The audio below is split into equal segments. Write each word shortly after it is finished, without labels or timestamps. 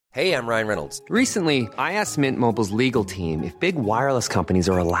Hey, I'm Ryan Reynolds. Recently, I asked Mint Mobile's legal team if big wireless companies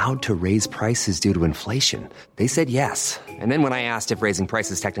are allowed to raise prices due to inflation. They said yes. And then when I asked if raising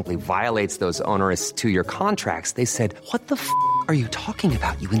prices technically violates those onerous two-year contracts, they said, "What the f*** are you talking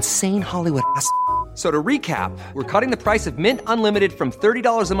about, you insane Hollywood ass?" So to recap, we're cutting the price of Mint Unlimited from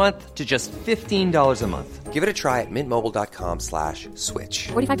 $30 a month to just $15 a month. Give it a try at mintmobile.com/switch.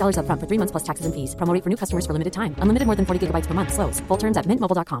 $45 up front for 3 months plus taxes and fees. Promo rate for new customers for limited time. Unlimited more than 40 gigabytes per month. Slows full terms at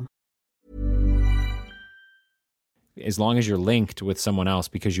mintmobile.com. As long as you're linked with someone else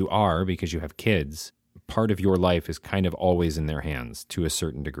because you have kids, part of your life is kind of always in their hands to a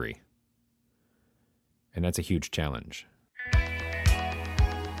certain degree. And that's a huge challenge.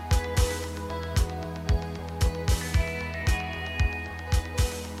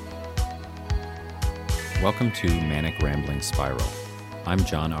 Welcome to Manic Rambling Spiral. I'm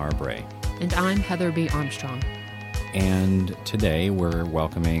John R. Bray. And I'm Heather B. Armstrong. And today we're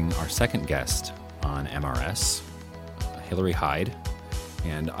welcoming our second guest on MRS, Hillary Hyde.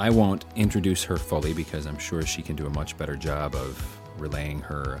 And I won't introduce her fully because I'm sure she can do a much better job of relaying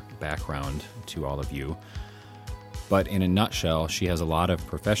her background to all of you. But in a nutshell, she has a lot of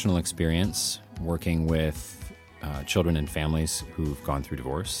professional experience working with children and families who've gone through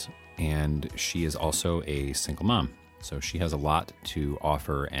divorce. And she is also a single mom. So she has a lot to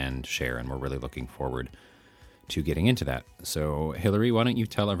offer and share, and we're really looking forward to getting into that. So Hillary, why don't you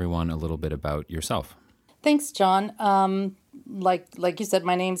tell everyone a little bit about yourself? Thanks, John. Like you said,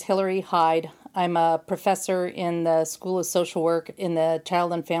 my name's Hillary Hyde. I'm a professor in the School of Social Work in the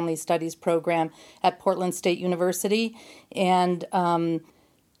Child and Family Studies program at Portland State University. And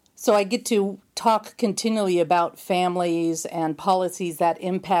so I get to talk continually about families and policies that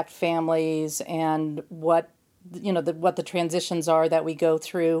impact families and what the transitions are that we go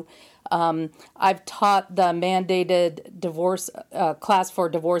through. I've taught the mandated divorce class for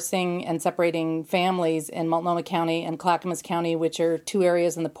divorcing and separating families in Multnomah County and Clackamas County, which are two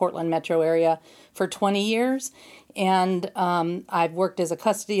areas in the Portland metro area, for 20 years. And I've worked as a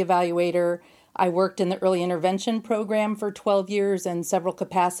custody evaluator. I worked in the early intervention program for 12 years in several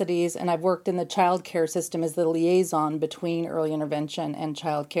capacities, and I've worked in the child care system as the liaison between early intervention and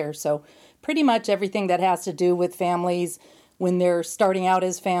child care. So pretty much everything that has to do with families when they're starting out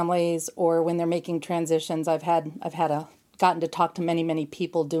as families or when they're making transitions, I've gotten to talk to many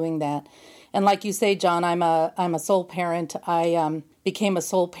people doing that. And like you say, John, I'm a sole parent. I became a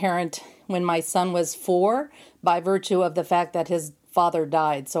sole parent when my son was 4 by virtue of the fact that his father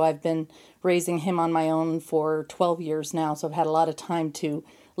died. So I've been raising him on my own for 12 years now. So I've had a lot of time to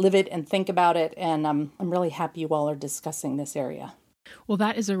live it and think about it. And I'm really happy you all are discussing this area. Well,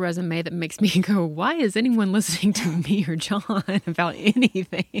 that is a resume that makes me go, why is anyone listening to me or John about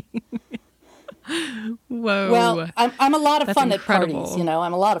anything? Whoa. Well, I'm a lot of That's fun incredible. At parties.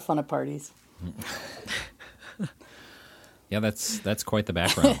 I'm a lot of fun at parties. Yeah, that's quite the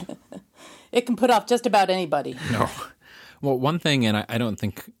background. It can put off just about anybody. No. Well, one thing, and I don't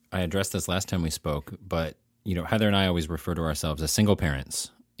think I addressed this last time we spoke, but, Heather and I always refer to ourselves as single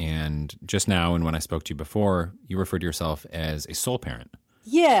parents. And just now, and when I spoke to you before, you referred to yourself as a sole parent.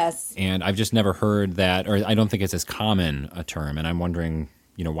 Yes. And I've just never heard that, or I don't think it's as common a term, and I'm wondering,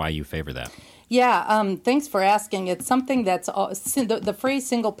 why you favor that. Yeah, thanks for asking. It's something that's the phrase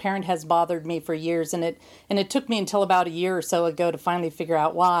 "single parent" has bothered me for years, and it took me until about a year or so ago to finally figure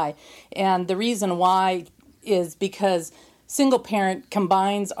out why. And the reason why is because single parent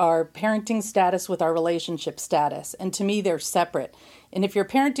combines our parenting status with our relationship status, and to me, they're separate. And if you're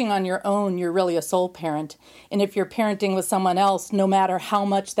parenting on your own, you're really a sole parent. And if you're parenting with someone else, no matter how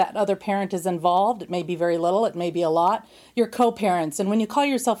much that other parent is involved, it may be very little, it may be a lot, you're co-parents. And when you call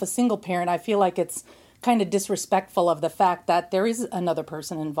yourself a single parent, I feel like it's kind of disrespectful of the fact that there is another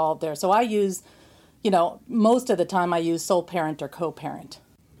person involved there. So I use, most of the time I use sole parent or co-parent.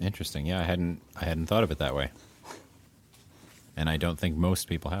 Interesting. Yeah, I hadn't thought of it that way. And I don't think most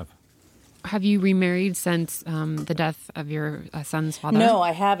people have. Have you remarried since the death of your son's father? No,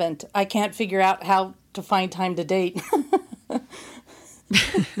 I haven't. I can't figure out how to find time to date.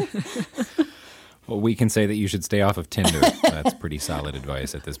 Well, we can say that you should stay off of Tinder. That's pretty solid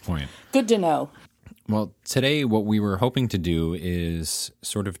advice at this point. Good to know. Well, today what we were hoping to do is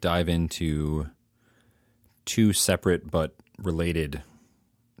sort of dive into two separate but related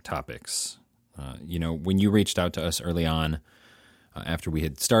topics. When you reached out to us early on, after we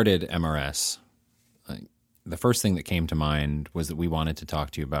had started MRS, the first thing that came to mind was that we wanted to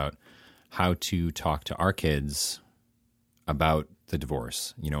talk to you about how to talk to our kids about the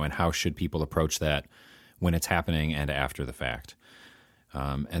divorce, and how should people approach that when it's happening and after the fact.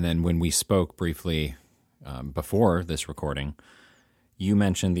 And then when we spoke briefly before this recording, you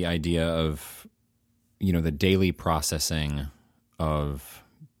mentioned the idea of, the daily processing of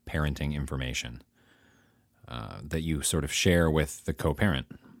parenting information that you sort of share with the co-parent.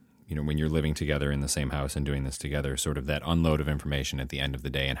 When you're living together in the same house and doing this together, sort of that unload of information at the end of the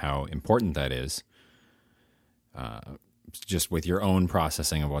day and how important that is, just with your own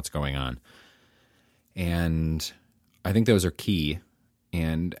processing of what's going on. And I think those are key.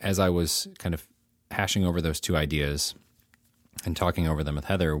 And as I was kind of hashing over those two ideas and talking over them with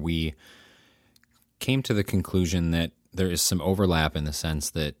Heather, we came to the conclusion that there is some overlap in the sense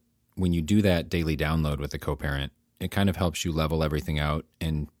that when you do that daily download with the co-parent, it kind of helps you level everything out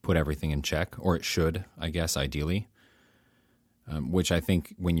and put everything in check, or it should, I guess, ideally, which I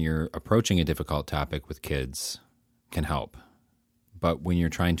think when you're approaching a difficult topic with kids can help. But when you're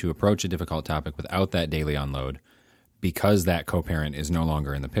trying to approach a difficult topic without that daily unload, because that co-parent is no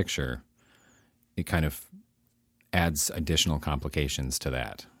longer in the picture, it kind of adds additional complications to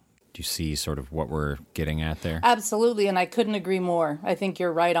that. Do you see sort of what we're getting at there? Absolutely, and I couldn't agree more. I think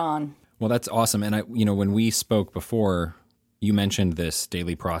you're right on. Well, that's awesome. And when we spoke before, you mentioned this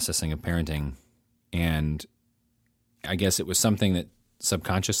daily processing of parenting, and I guess it was something that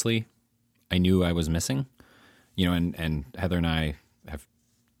subconsciously I knew I was missing. And Heather and I have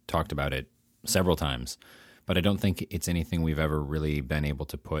talked about it several times, but I don't think it's anything we've ever really been able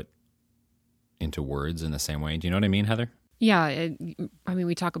to put into words in the same way. Do you know what I mean, Heather? Yeah.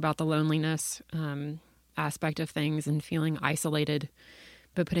 We talk about the loneliness aspect of things and feeling isolated,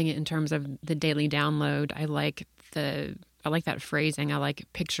 but putting it in terms of the daily download, I like that phrasing. I like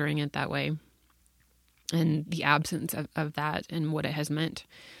picturing it that way, and the absence of that and what it has meant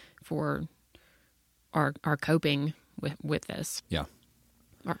for our coping with this. Yeah.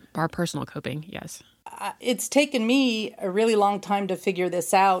 Our personal coping, yes. It's taken me a really long time to figure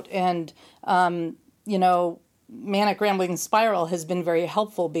this out. And, Manic Rambling Spiral has been very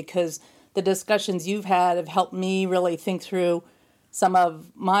helpful because the discussions you've had have helped me really think through some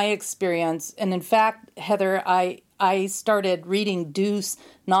of my experience. And in fact, Heather, I started reading Deuce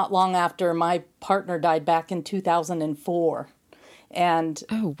not long after my partner died back in 2004. And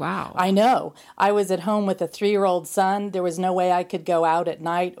oh, wow. I know. I was at home with a 3-year-old son. There was no way I could go out at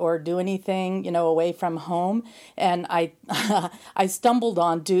night or do anything, away from home. And I I stumbled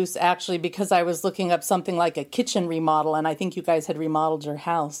on Deuce actually because I was looking up something like a kitchen remodel, and I think you guys had remodeled your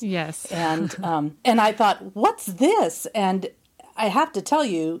house. Yes. And I thought, what's this? And I have to tell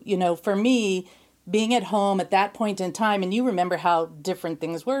you, for me, being at home at that point in time, and you remember how different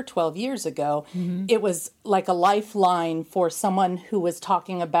things were 12 years ago, It was like a lifeline for someone who was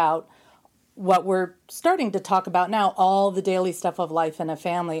talking about what we're starting to talk about now, all the daily stuff of life in a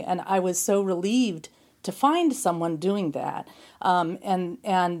family. And I was so relieved to find someone doing that,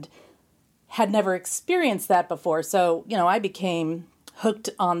 and had never experienced that before. So, I became hooked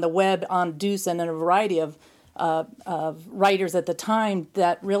on the web, on Deuce, and in a variety of writers at the time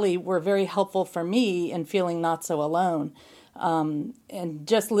that really were very helpful for me in feeling not so alone. And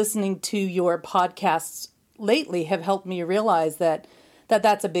just listening to your podcasts lately have helped me realize that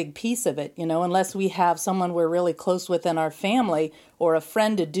that's a big piece of it. Unless we have someone we're really close with in our family or a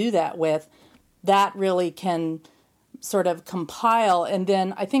friend to do that with, that really can sort of compile. And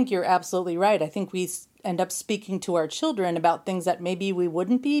then I think you're absolutely right. I think we end up speaking to our children about things that maybe we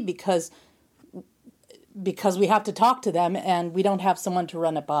wouldn't be because we have to talk to them and we don't have someone to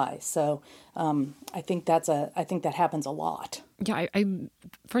run it by. So I think that happens a lot. Yeah, I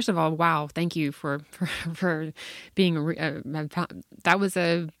first of all, wow, thank you for being that was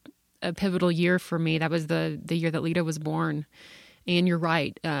a pivotal year for me. That was the year that Lita was born. And you're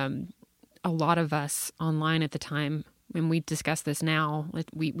right. A lot of us online at the time, when we discuss this now,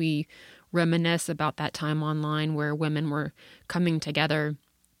 we reminisce about that time online where women were coming together,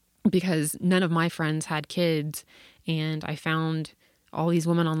 because none of my friends had kids, and I found all these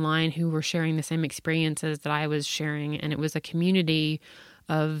women online who were sharing the same experiences that I was sharing, and it was a community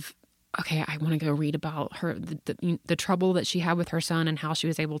of, okay, I want to go read about her, the trouble that she had with her son and how she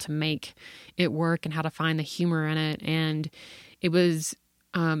was able to make it work and how to find the humor in it, and it was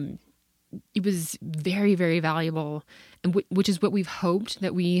very, very valuable, and which is what we've hoped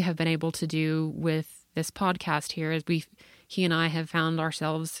that we have been able to do with this podcast here, as he and I have found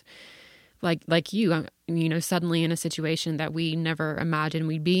ourselves like you, suddenly in a situation that we never imagined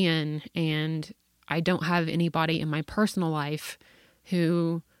we'd be in. And I don't have anybody in my personal life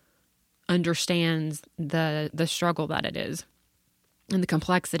who understands the struggle that it is and the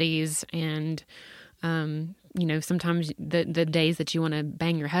complexities and, sometimes the days that you want to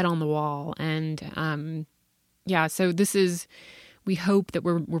bang your head on the wall. And, so this is we hope that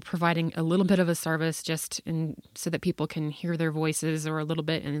we're providing a little bit of a service so that people can hear their voices or a little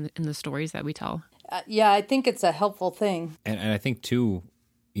bit in the stories that we tell. Yeah, I think it's a helpful thing. And I think too,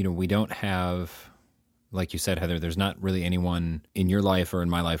 we don't have, like you said, Heather, there's not really anyone in your life or in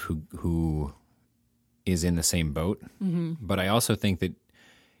my life who is in the same boat. Mm-hmm. But I also think that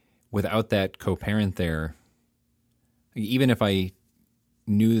without that co-parent there, even if I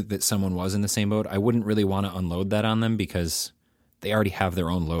knew that someone was in the same boat, I wouldn't really want to unload that on them because they already have their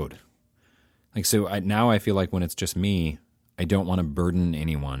own load. Now I feel like when it's just me, I don't want to burden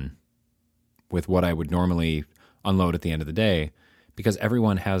anyone with what I would normally unload at the end of the day, because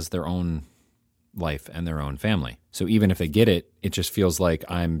everyone has their own life and their own family. So even if they get it, it just feels like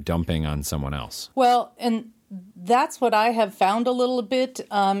I'm dumping on someone else. Well, and that's what I have found a little bit,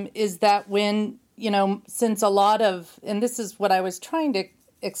 is that when, since a lot of, and this is what I was trying to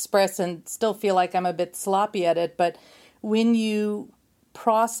express and still feel like I'm a bit sloppy at it, but when you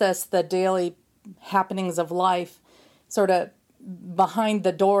process the daily happenings of life sort of behind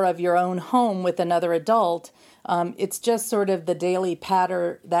the door of your own home with another adult, it's just sort of the daily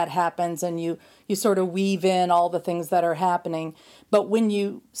patter that happens, and you sort of weave in all the things that are happening. But when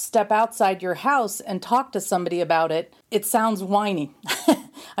you step outside your house and talk to somebody about it, it sounds whiny.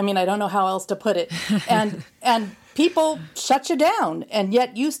 I mean, I don't know how else to put it. And people shut you down, and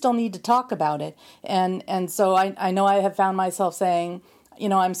yet you still need to talk about it. And so I know I have found myself saying,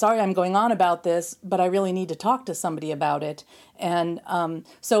 I'm sorry I'm going on about this, but I really need to talk to somebody about it. And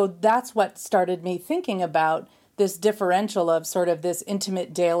so that's what started me thinking about this differential of sort of this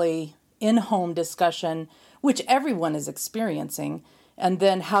intimate daily in-home discussion, which everyone is experiencing. And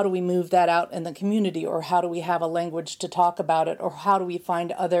then how do we move that out in the community, or how do we have a language to talk about it, or how do we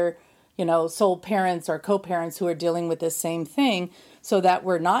find other, sole parents or co-parents who are dealing with this same thing so that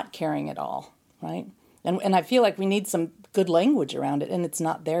we're not carrying it all, right? And I feel like we need some good language around it, and it's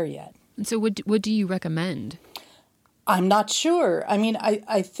not there yet. And so what do you recommend? I'm not sure. I mean,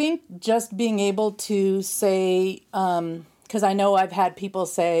 I think just being able to say, because I know I've had people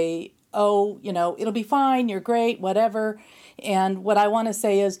say, oh, it'll be fine, you're great, whatever. And what I want to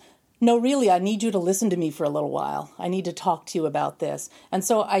say is, no, really, I need you to listen to me for a little while. I need to talk to you about this. And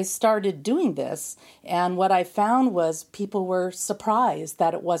so I started doing this. And what I found was people were surprised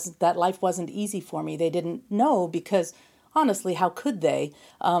that life wasn't easy for me. They didn't know, because honestly, how could they?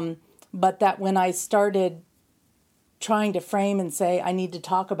 But that when I started trying to frame and say, I need to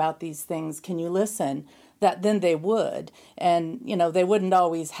talk about these things, can you listen? That then they would. And, they wouldn't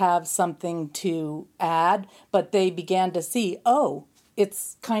always have something to add, but they began to see, oh,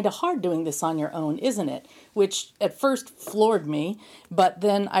 it's kind of hard doing this on your own, isn't it? Which at first floored me, but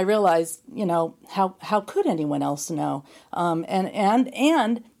then I realized, how could anyone else know?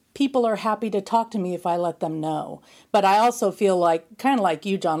 And people are happy to talk to me if I let them know. But I also feel like, kind of like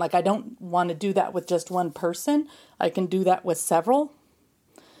you, John, like I don't want to do that with just one person. I can do that with several.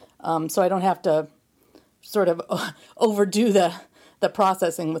 So I don't have to sort of overdo the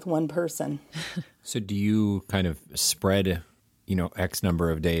processing with one person. So do you kind of spread, X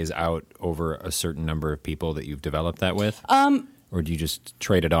number of days out over a certain number of people that you've developed that with? Or do you just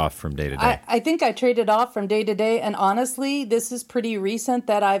trade it off from day to day? I think I trade it off from day to day. And honestly, this is pretty recent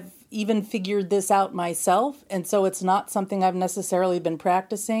that I've even figured this out myself. And so it's not something I've necessarily been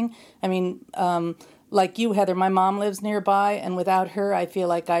practicing. I mean, like you, Heather, my mom lives nearby, and without her, I feel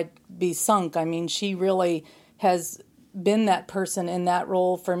like I'd be sunk. I mean, she really has been that person in that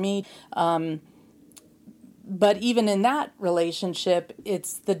role for me. But even in that relationship,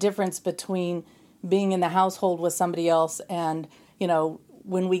 it's the difference between being in the household with somebody else and,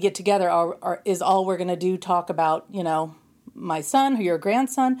 when we get together, is all we're going to do talk about, my son or your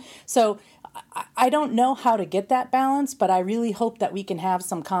grandson. So I don't know how to get that balance, but I really hope that we can have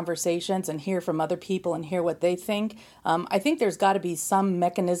some conversations and hear from other people and hear what they think. I think there's got to be some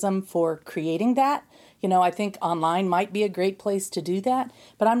mechanism for creating that. I think online might be a great place to do that,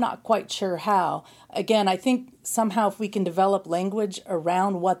 but I'm not quite sure how. Again, I think somehow if we can develop language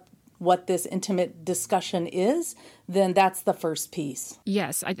around what this intimate discussion is, then that's the first piece.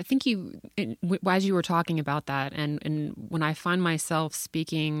 Yes, I think as you were talking about that, and when I find myself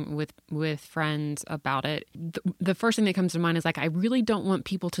speaking with friends about it, the first thing that comes to mind is like, I really don't want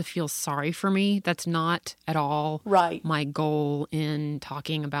people to feel sorry for me. That's not at all right. My goal in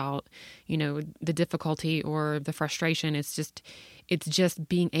talking about, the difficulty or the frustration. It's just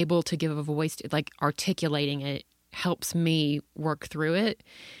being able to give a voice, like articulating it helps me work through it.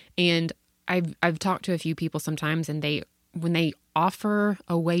 And I've talked to a few people sometimes, and they when they offer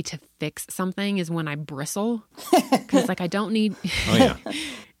a way to fix something is when I bristle. Because like I don't need. Oh yeah.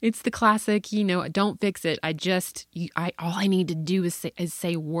 It's the classic, don't fix it. All I need to do is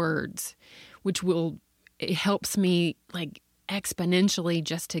say words, which it helps me like exponentially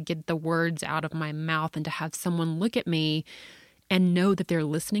just to get the words out of my mouth and to have someone look at me and know that they're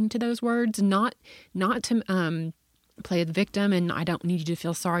listening to those words, not to play the victim. And I don't need you to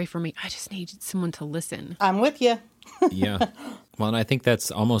feel sorry for me. I just need someone to listen. I'm with you. Yeah. Well, and I think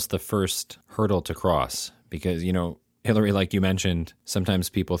that's almost the first hurdle to cross because, Hillary, like you mentioned, sometimes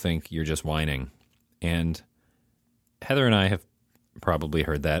people think you're just whining. And Heather and I have probably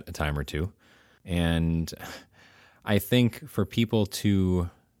heard that a time or two. And I think for people to,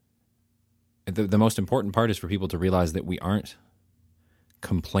 the most important part is for people to realize that we aren't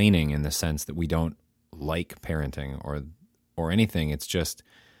complaining in the sense that we don't like parenting or anything. It's just,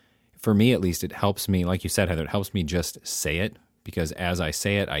 for me at least, it helps me, like you said, Heather, it helps me just say it because as I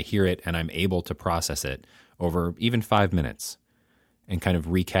say it, I hear it and I'm able to process it over even 5 minutes and kind of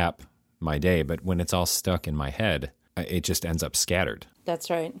recap my day. But when it's all stuck in my head, it just ends up scattered.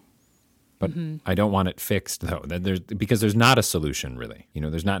 That's right. But I don't want it fixed, though, because there's not a solution, really.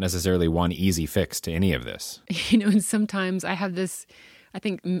 There's not necessarily one easy fix to any of this. And sometimes I have this, I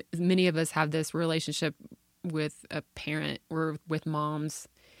think many of us have this relationship with a parent or with moms.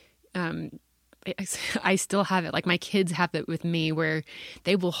 I still have it. Like my kids have it with me where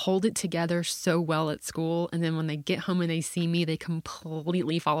they will hold it together so well at school. And then when they get home and they see me, they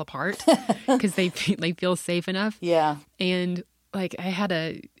completely fall apart because they feel safe enough. Yeah. And like I had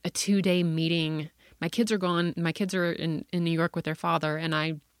a 2-day meeting. My kids are gone. My kids are in New York with their father. And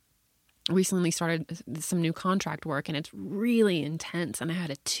I recently started some new contract work and it's really intense. And I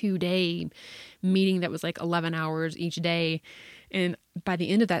had a 2-day meeting that was like 11 hours each day. And by the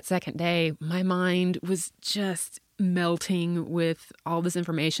end of that second day, my mind was just melting with all this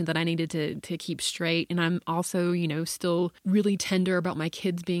information that I needed to keep straight. And I'm also, still really tender about my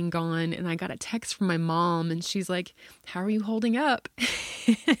kids being gone. And I got a text from my mom and she's like, "How are you holding up?"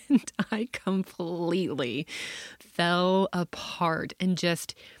 And I completely fell apart and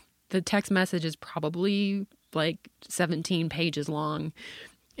just, the text message is probably like 17 pages long.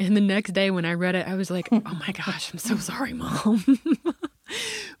 And the next day when I read it, I was like, "Oh my gosh, I'm so sorry, Mom."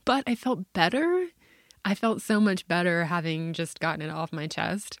 But I felt better. I felt so much better having just gotten it off my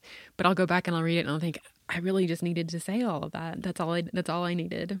chest. But I'll go back and I'll read it and I'll think, I really just needed to say all of that. That's all I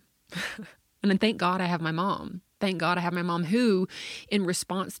needed. And then thank God I have my mom. Thank God I have my mom who, in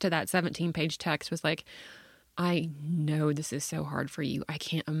response to that 17-page text, was like, "I know this is so hard for you. I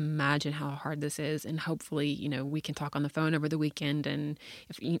can't imagine how hard this is. And hopefully, we can talk on the phone over the weekend." And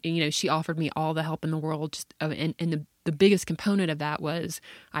if, she offered me all the help in the world. And the biggest component of that was,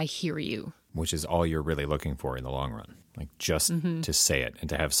 "I hear you." Which is all you're really looking for in the long run. Like just to say it and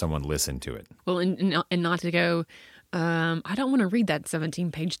to have someone listen to it. Well, and not to go, "I don't want to read that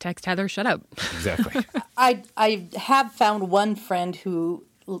 17-page text, Heather, shut up." Exactly. I have found one friend who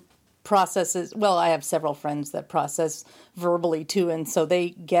processes, well, I have several friends that process verbally too, and so they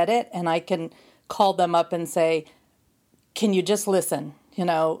get it, and I can call them up and say, "Can you just listen?"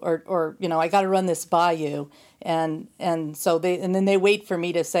 Or I got to run this by you, and then they wait for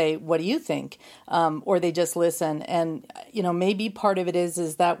me to say, "What do you think?" Or they just listen, and maybe part of it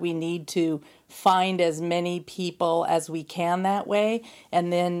is that we need to find as many people as we can that way,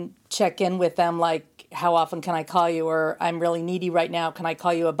 and then check in with them like, "How often can I call you?" Or, "I'm really needy right now. Can I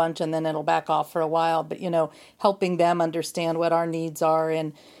call you a bunch?" And then it'll back off for a while. But, helping them understand what our needs are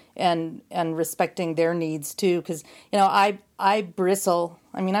and respecting their needs too. Because, I bristle.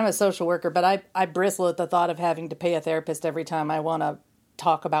 I mean, I'm a social worker, but I bristle at the thought of having to pay a therapist every time I want to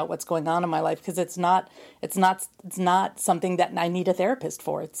talk about what's going on in my life, because it's not something that I need a therapist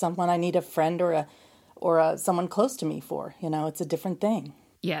for. It's someone I need a friend or someone close to me for. It's a different thing.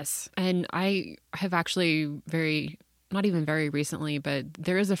 Yes. And I have actually not even very recently, but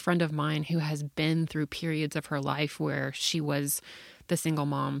there is a friend of mine who has been through periods of her life where she was the single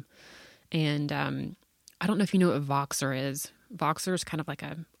mom. And I don't know if you know what Voxer is. Voxer is kind of like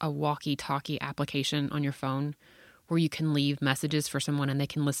a walkie-talkie application on your phone where you can leave messages for someone and they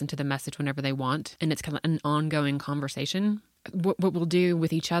can listen to the message whenever they want. And it's kind of an ongoing conversation. What we'll do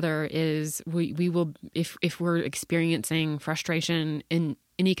with each other is we will, if we're experiencing frustration in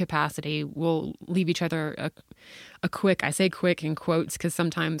any capacity, we'll leave each other a quick, I say quick in quotes because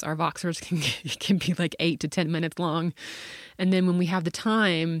sometimes our Voxers can be like 8 to 10 minutes long. And then when we have the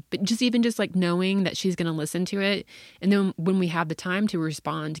time, but just like knowing that she's going to listen to it. And then when we have the time to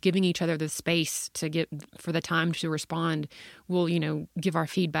respond, giving each other the space to for the time to respond, we'll, give our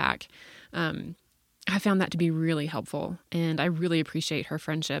feedback. I found that to be really helpful, and I really appreciate her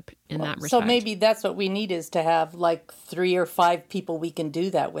friendship in that respect. So maybe that's what we need, is to have like 3 or 5 people we can do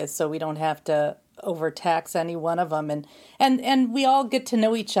that with, so we don't have to overtax any one of them, and we all get to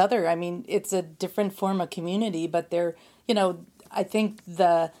know each other. I mean, it's a different form of community, but I think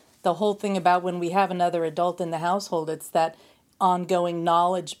the whole thing about when we have another adult in the household, it's that ongoing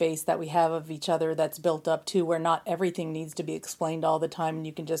knowledge base that we have of each other that's built up too, where not everything needs to be explained all the time, and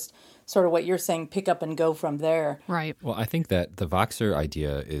you can just sort of, what you're saying, pick up and go from there. Right. Well, I think that the Voxer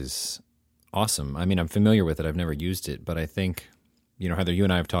idea is awesome. I mean, I'm familiar with it. I've never used it, but I think, Heather, you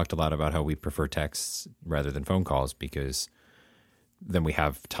and I have talked a lot about how we prefer texts rather than phone calls, because then we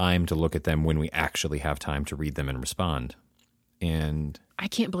have time to look at them when we actually have time to read them and respond. And I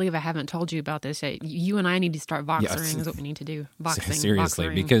can't believe I haven't told you about this yet. You and I need to start voxering. Yes. Is what we need to do. Voxing. Seriously,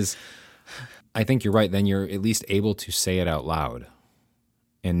 voxering. Because I think you're right. Then you're at least able to say it out loud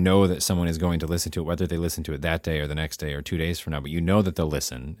and know that someone is going to listen to it, whether they listen to it that day or the next day or 2 days from now. But you know that they'll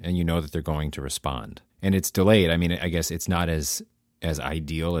listen, and you know that they're going to respond. And it's delayed. I mean, I guess it's not as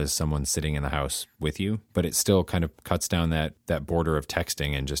ideal as someone sitting in the house with you, but it still kind of cuts down that border of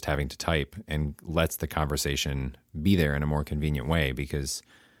texting and just having to type, and lets the conversation be there in a more convenient way. Because,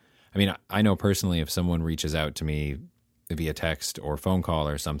 I mean, I know personally, if someone reaches out to me via text or phone call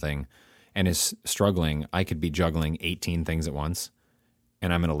or something and is struggling, I could be juggling 18 things at once,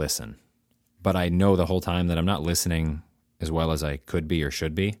 and I'm going to listen. But I know the whole time that I'm not listening as well as I could be or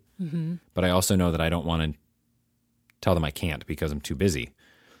should be. Mm-hmm. But I also know that I don't want to tell them I can't because I'm too busy.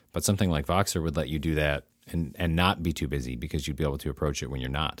 But something like Voxer would let you do that and not be too busy, because you'd be able to approach it when you're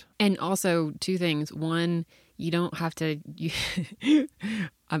not. And also, 2 things. One, you don't have to...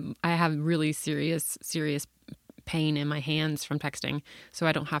 I have really serious pain in my hands from texting, so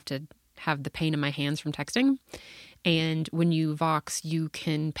I don't have to have the pain in my hands from texting. And when you Vox, you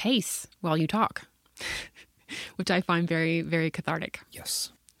can pace while you talk, which I find very, very cathartic.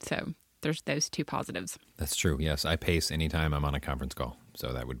 Yes. So there's those 2 positives. That's true. Yes, I pace anytime I'm on a conference call,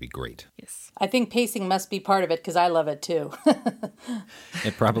 so that would be great. Yes. I think pacing must be part of it, because I love it too.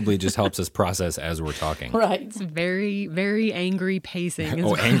 It probably just helps us process as we're talking. Right. It's very, very angry pacing. is Oh,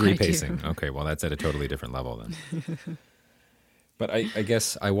 what angry I do. pacing. Okay, well, that's at a totally different level then. But I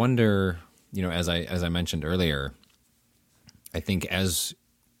guess I wonder, as I mentioned earlier, I think as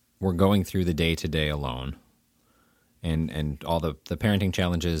we're going through the day-to-day alone, and all the parenting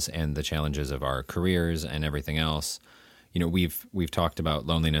challenges and the challenges of our careers and everything else, we've talked about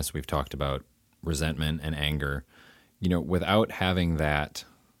loneliness, we've talked about resentment and anger, without having that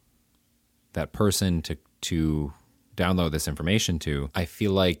person to download this information to, I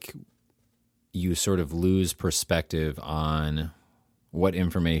feel like you sort of lose perspective on what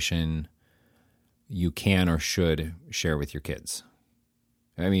information you can or should share with your kids.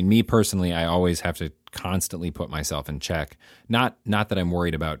 I mean, me personally, I always have to constantly put myself in check. Not that I'm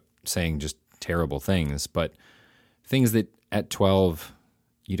worried about saying just terrible things, but things that at 12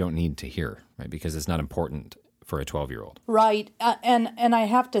 you don't need to hear, right? Because it's not important for a 12-year-old. Right. And I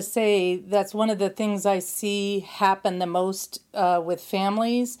have to say, that's one of the things I see happen the most with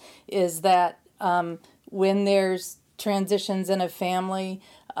families, is that when there's transitions in a family,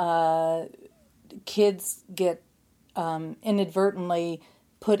 kids get inadvertently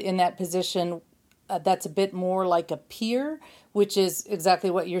put in that position that's a bit more like a peer, which is exactly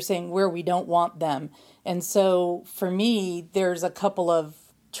what you're saying, where we don't want them. And so for me, there's a couple of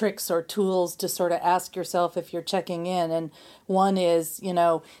tricks or tools to sort of ask yourself if you're checking in. And one is,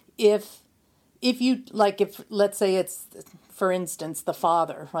 if let's say it's, for instance, the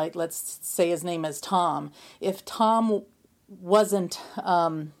father, right? Let's say his name is Tom. If Tom wasn't...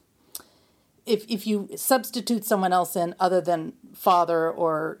 If you substitute someone else in other than father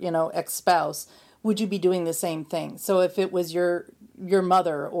or, ex-spouse, would you be doing the same thing? So if it was your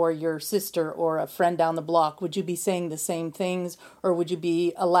mother or your sister or a friend down the block, would you be saying the same things, or would you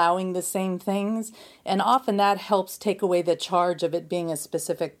be allowing the same things? And often that helps take away the charge of it being a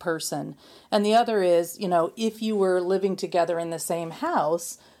specific person. And the other is, if you were living together in the same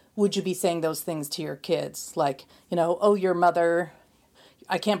house, would you be saying those things to your kids? Like, oh, your mother...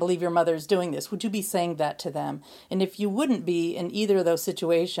 I can't believe your mother's doing this. Would you be saying that to them? And if you wouldn't be in either of those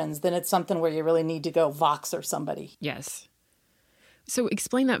situations, then it's something where you really need to go Voxer somebody. Yes. So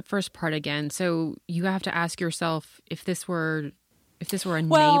explain that first part again. So you have to ask yourself, if this were a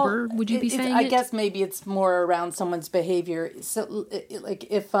neighbor, would you be saying it? I guess maybe it's more around someone's behavior. So,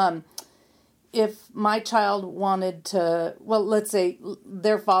 like if my child wanted to, well, let's say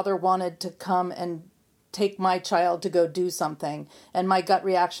their father wanted to come and take my child to go do something, and my gut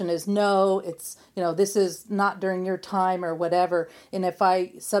reaction is no, it's, this is not during your time or whatever. And if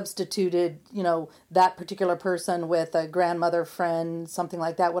I substituted, that particular person with a grandmother friend, something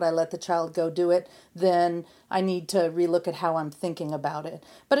like that, would I let the child go do it? Then I need to relook at how I'm thinking about it.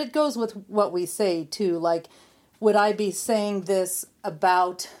 But it goes with what we say too, like, would I be saying this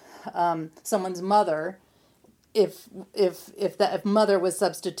about someone's mother if mother was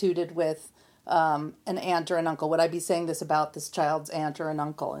substituted with an aunt or an uncle? Would I be saying this about this child's aunt or an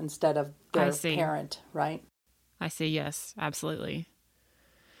uncle instead of their parent, right? I see, yes, absolutely.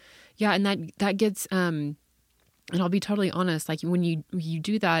 Yeah, and that gets, and I'll be totally honest, like when you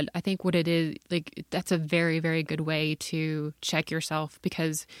do that, I think what it is, like, that's a very, very good way to check yourself,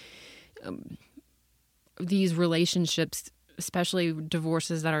 because these relationships, especially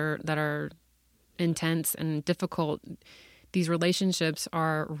divorces that are intense and difficult, these relationships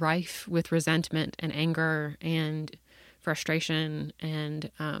are rife with resentment and anger and frustration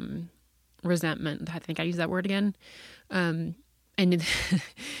and resentment. I think I used that word again. And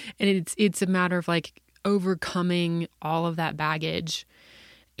it's a matter of like overcoming all of that baggage.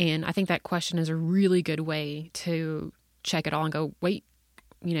 And I think that question is a really good way to check it all and go, wait,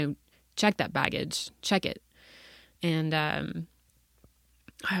 check that baggage, check it. And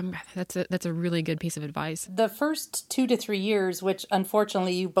that's a really good piece of advice. The first 2 to 3 years, which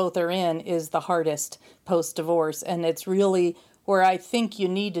unfortunately you both are in, is the hardest post-divorce. And it's really where I think you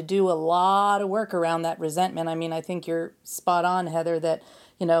need to do a lot of work around that resentment. I mean, I think you're spot on, Heather, that,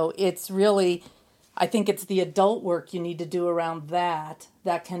 it's really, I think it's the adult work you need to do around that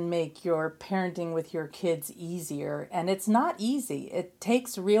can make your parenting with your kids easier. And it's not easy. It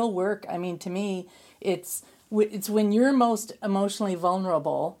takes real work. I mean, to me, it's when you're most emotionally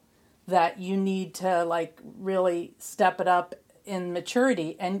vulnerable that you need to like really step it up in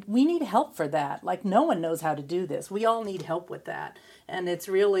maturity. And we need help for that. Like, no one knows how to do this. We all need help with that. And it's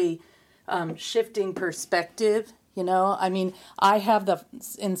really shifting perspective. I mean, I have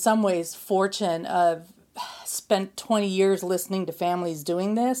in some ways, fortune of spent 20 years listening to families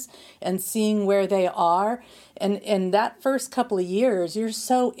doing this and seeing where they are. And in that first couple of years, you're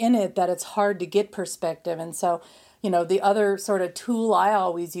so in it that it's hard to get perspective. And so, the other sort of tool I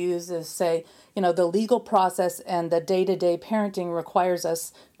always use is say, the legal process and the day-to-day parenting requires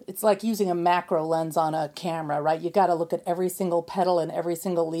us, it's like using a macro lens on a camera, right? You got to look at every single petal and every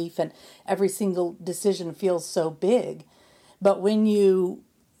single leaf, and every single decision feels so big. But when you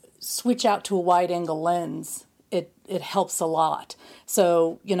switch out to a wide-angle lens, it helps a lot.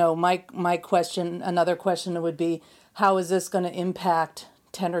 So, my question, another question would be, how is this going to impact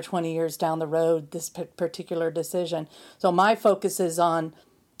 10 or 20 years down the road, this particular decision? So my focus is on,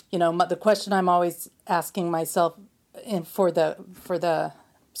 the question I'm always asking myself for the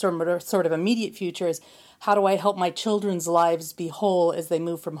sort of immediate future is, how do I help my children's lives be whole as they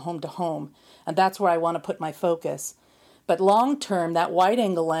move from home to home? And that's where I want to put my focus. But long term, that wide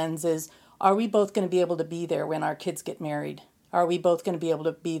angle lens is, are we both going to be able to be there when our kids get married? Are we both going to be able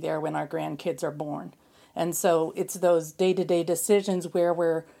to be there when our grandkids are born? And so it's those day-to-day decisions where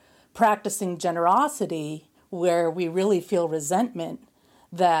we're practicing generosity, where we really feel resentment,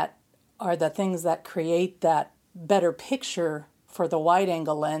 that are the things that create that better picture for the wide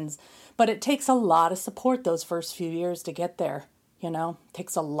angle lens. But it takes a lot of support those first few years to get there. It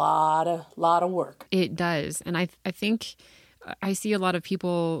takes a lot of work. It does. And I think I see a lot of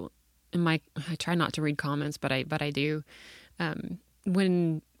people I try not to read comments, but I do.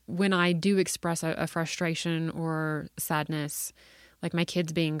 When I do express a frustration or sadness, like my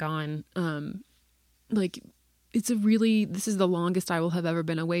kids being gone, this is the longest I will have ever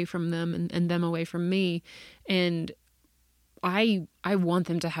been away from them and them away from me. And I want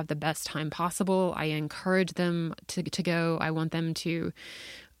them to have the best time possible. I encourage them to go. I want them to,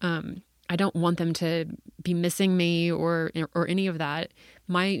 I don't want them to be missing me or any of that.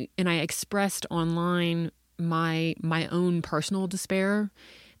 And I expressed online my own personal despair,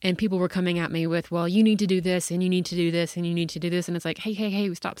 and people were coming at me with, well, you need to do this and you need to do this and you need to do this. And it's like,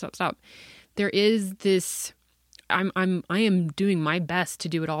 hey, stop. There is this, I am doing my best to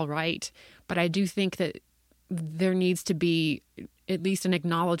do it all right. But I do think that there needs to be at least an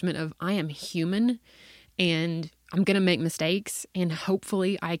acknowledgement of, I am human and I'm going to make mistakes, and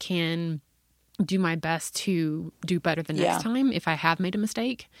hopefully I can do my best to do better the next time if I have made a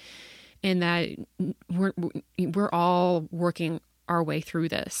mistake. And that we're all working our way through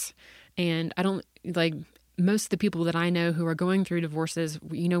this. And I don't, like, most of the people that I know who are going through divorces,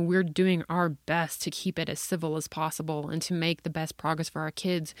 we're doing our best to keep it as civil as possible and to make the best progress for our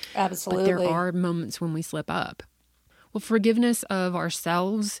kids. Absolutely. But there are moments when we slip up. Well, forgiveness of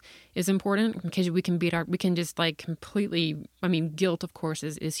ourselves is important because we can just like completely, guilt, of course,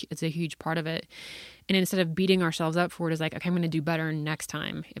 is a huge part of it. And instead of beating ourselves up for it, is like, okay, I'm going to do better next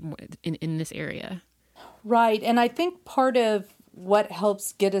time in this area. Right. And I think part of what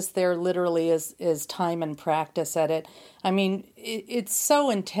helps get us there literally is time and practice at it. It's so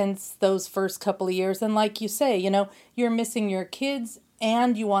intense those first couple of years. And like you say, you're missing your kids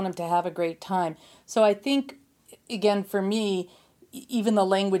and you want them to have a great time. So I think, again, for me, even the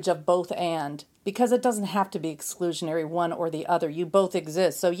language of both and, because it doesn't have to be exclusionary, one or the other. You both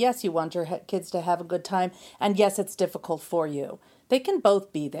exist. So yes, you want your kids to have a good time. And yes, it's difficult for you. They can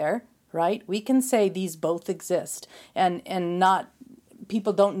both be there, right? We can say these both exist and not,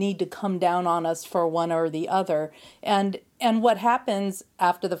 people don't need to come down on us for one or the other. And what happens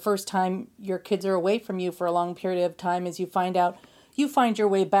after the first time your kids are away from you for a long period of time is you find your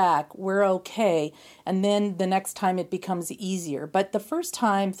way back, we're okay, and then the next time it becomes easier. But the first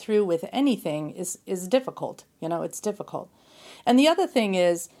time through with anything is difficult. It's difficult. And the other thing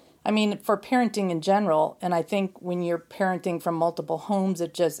is, for parenting in general, and I think when you're parenting from multiple homes,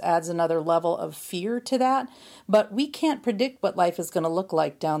 it just adds another level of fear to that. But we can't predict what life is going to look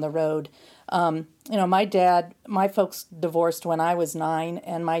like down the road. My folks divorced when I was 9,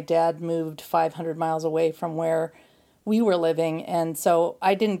 and my dad moved 500 miles away from where we were living. And so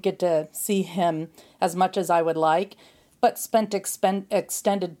I didn't get to see him as much as I would like, but spent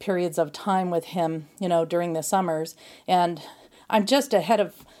extended periods of time with him, during the summers. And I'm just ahead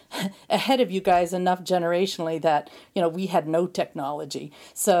of you guys enough generationally that, we had no technology.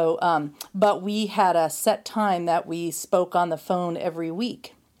 So, but we had a set time that we spoke on the phone every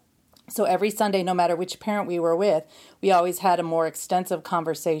week. So every Sunday, no matter which parent we were with, we always had a more extensive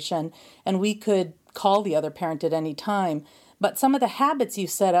conversation, and we could call the other parent at any time. But some of the habits you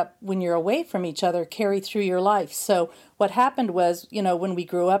set up when you're away from each other carry through your life. So what happened was, when we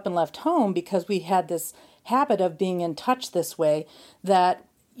grew up and left home, because we had this habit of being in touch this way, that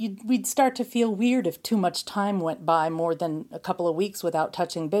we'd start to feel weird if too much time went by, more than a couple of weeks without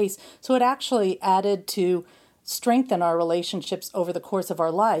touching base. So it actually added to strengthen our relationships over the course of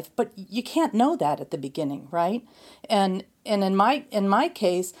our life. But you can't know that at the beginning, right? And in my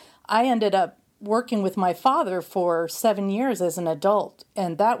case, I ended up working with my father for 7 years as an adult,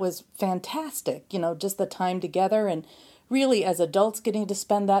 and that was fantastic. Just the time together, and really as adults getting to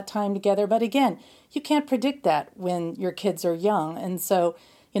spend that time together. But again, you can't predict that when your kids are young. And so,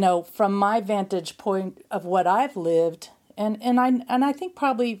 from my vantage point of what I've lived, and I think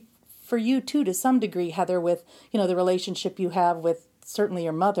probably for you too, to some degree, Heather, with, the relationship you have with certainly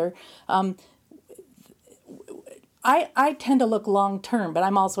your mother, I tend to look long-term, but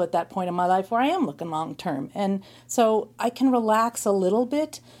I'm also at that point in my life where I am looking long-term. And so I can relax a little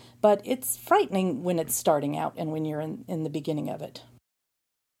bit, but it's frightening when it's starting out and when you're in the beginning of it.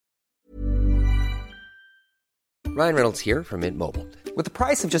 Ryan Reynolds here from Mint Mobile. With the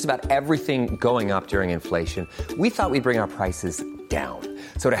price of just about everything going up during inflation, we thought we'd bring our prices down.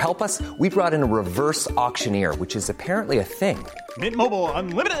 So to help us, we brought in a reverse auctioneer, which is apparently a thing. Mint Mobile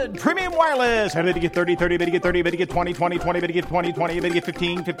Unlimited Premium Wireless. How to get 30, 30, bit to get 30, bit to get 20, 20, 20, bit to get 20, 20, bit to get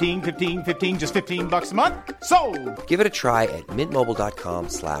 15, 15, 15, 15, just $15 a month? Sold! Give it a try at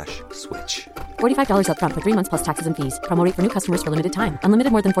mintmobile.com/switch. $45 up front for 3 months plus taxes and fees. Promo rate for new customers for limited time.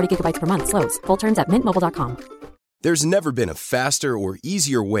 Unlimited more than 40 gigabytes per month. Slows full terms at mintmobile.com. There's never been a faster or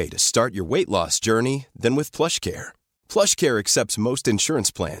easier way to start your weight loss journey than with PlushCare. PlushCare accepts most insurance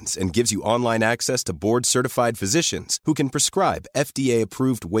plans and gives you online access to board-certified physicians who can prescribe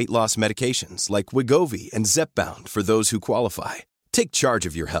FDA-approved weight loss medications like Wegovy and Zepbound for those who qualify. Take charge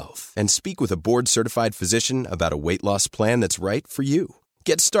of your health and speak with a board-certified physician about a weight loss plan that's right for you.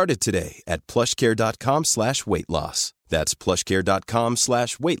 Get started today at plushcare.com/weight-loss. That's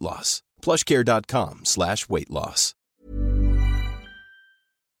plushcare.com/weight-loss. plushcare.com/weight-loss.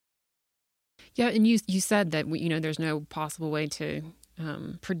 Yeah, and you said that there's no possible way to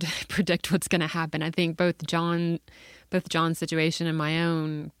predict what's going to happen. I think both John's situation and my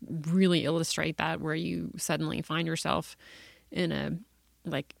own really illustrate that, where you suddenly find yourself in a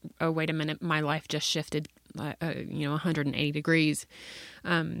oh, wait a minute, my life just shifted 180 degrees.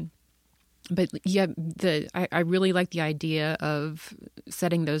 But yeah, I really like the idea of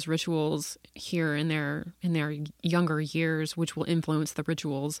setting those rituals here in their younger years, which will influence the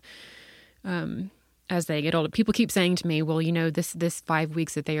rituals as they get older. People keep saying to me, well, this 5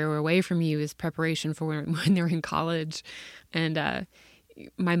 weeks that they are away from you is preparation for when they're in college. And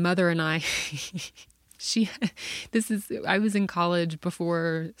my mother and I, I was in college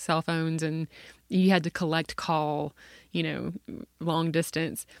before cell phones, and you had to call, long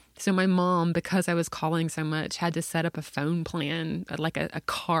distance. So my mom, because I was calling so much, had to set up a phone plan, like a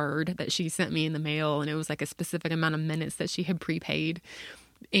card that she sent me in the mail. And it was like a specific amount of minutes that she had prepaid.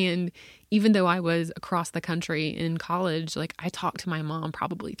 And even though I was across the country in college, like I talked to my mom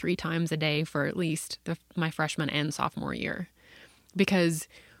probably 3 times a day for at least my freshman and sophomore year, because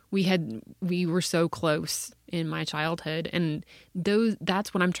we were so close in my childhood. And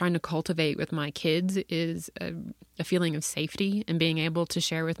that's what I'm trying to cultivate with my kids, is a feeling of safety and being able to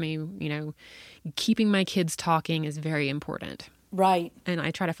share with me. Keeping my kids talking is very important. Right. And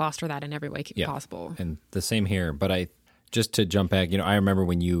I try to foster that in every way possible. And the same here. But just to jump back, I remember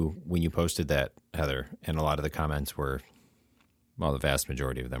when you posted that, Heather, and a lot of the comments were, well, the vast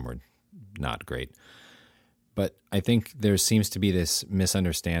majority of them were not great. But I think there seems to be this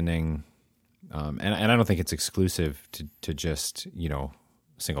misunderstanding, and I don't think it's exclusive to just,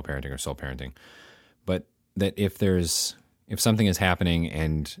 single parenting or sole parenting, but that if something is happening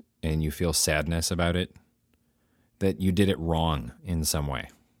and you feel sadness about it, that you did it wrong in some way.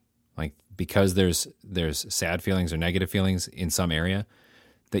 Like, because there's sad feelings or negative feelings in some area,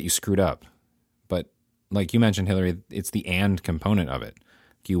 that you screwed up. But like you mentioned, Hillary, it's the and component of it.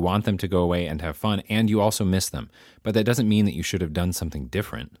 You want them to go away and have fun, and you also miss them. But that doesn't mean that you should have done something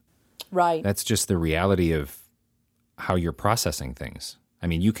different. Right. That's just the reality of how you're processing things. I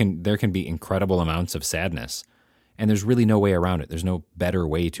mean, there can be incredible amounts of sadness, and there's really no way around it. There's no better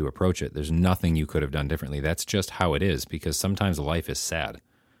way to approach it. There's nothing you could have done differently. That's just how it is, because sometimes life is sad.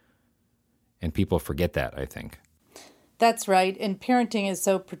 And people forget that, I think. That's right. And parenting is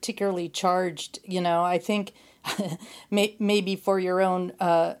so particularly charged. I think maybe for your own,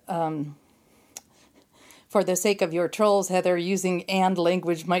 for the sake of your trolls, Heather, using and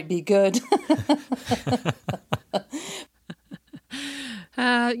language might be good.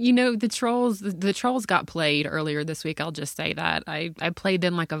 The trolls got played earlier this week. I'll just say that. I played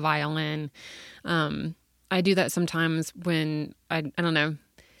them like a violin. I do that sometimes when I don't know.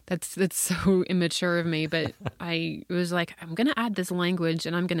 That's so immature of me, but I was like, I'm going to add this language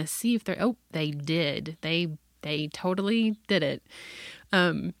and I'm going to see if they did. They totally did it.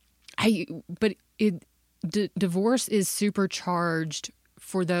 Divorce is supercharged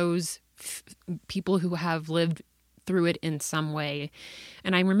for those people who have lived through it in some way.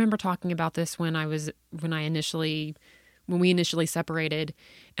 And I remember talking about this when we initially separated,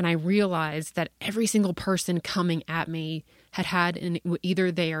 and I realized that every single person coming at me had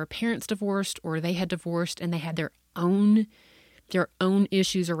either their parents divorced or they had divorced, and they had their own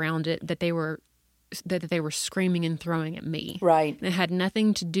issues around it that they were screaming and throwing at me. Right. And it had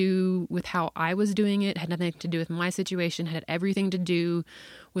nothing to do with how I was doing it, had nothing to do with my situation, had everything to do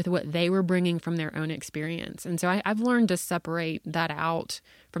with what they were bringing from their own experience. And so I've learned to separate that out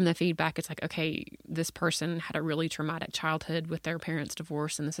from the feedback. It's like, okay, this person had a really traumatic childhood with their parents'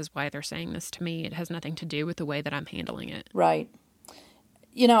 divorce, and this is why they're saying this to me. It has nothing to do with the way that I'm handling it. Right.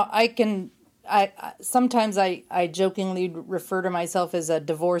 Sometimes I jokingly refer to myself as a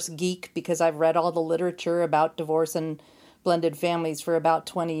divorce geek, because I've read all the literature about divorce and blended families for about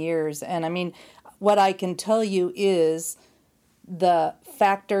 20 years. And I mean, what I can tell you is the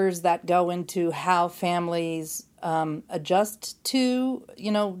factors that go into how families adjust to,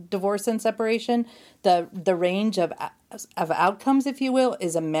 divorce and separation, the range of outcomes, if you will,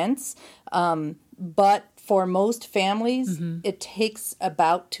 is immense. But for most families, it takes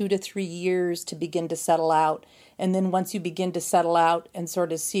about 2 to 3 years to begin to settle out. And then once you begin to settle out and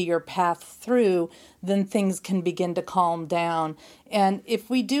sort of see your path through, then things can begin to calm down. And if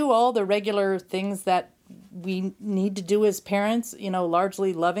we do all the regular things that we need to do as parents,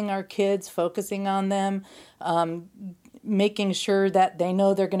 largely loving our kids, focusing on them, making sure that they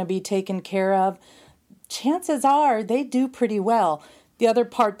know they're going to be taken care of, chances are they do pretty well. The other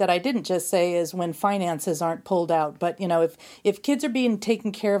part that I didn't just say is when finances aren't pulled out. But, if kids are being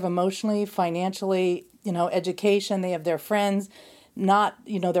taken care of emotionally, financially, education, they have their friends, not,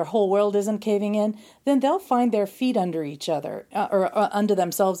 their whole world isn't caving in, then they'll find their feet under each other or under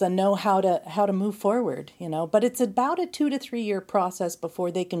themselves and know how to move forward, But it's about a 2 to 3 year process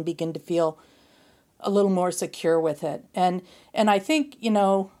before they can begin to feel a little more secure with it. And I think,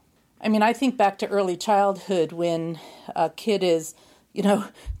 I think back to early childhood when a kid is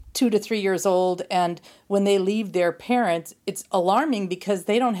 2 to 3 years old, and when they leave their parents, it's alarming because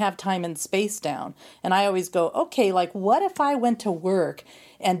they don't have time and space down. And I always go, okay, like what if I went to work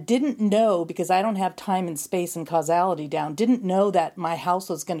and didn't know, because I don't have time and space and causality down, didn't know that my house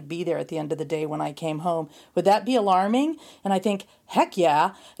was going to be there at the end of the day when I came home? Would that be alarming? And I think, heck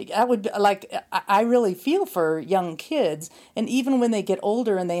yeah. That would be like, I really feel for young kids. And even when they get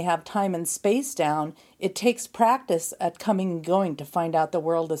older and they have time and space down, it takes practice at coming and going to find out the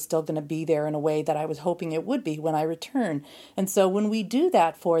world is still going to be there in a way that I was hoping it would be when I return. And so when we do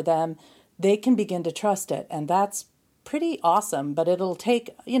that for them, they can begin to trust it. And that's pretty awesome, but it'll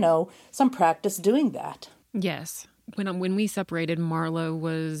take, some practice doing that. Yes. When we separated, Marlo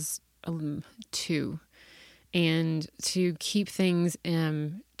was 2. And to keep things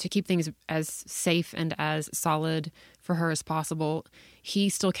as safe and as solid for her as possible, he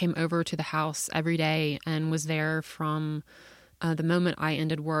still came over to the house every day and was there from the moment I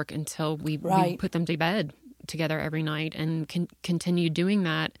ended work until we put them to bed together every night, and continued doing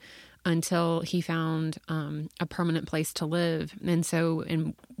that until he found a permanent place to live.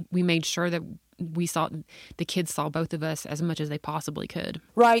 And we made sure that the kids saw both of us as much as they possibly could.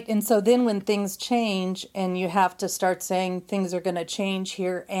 Right. And so then when things change and you have to start saying things are going to change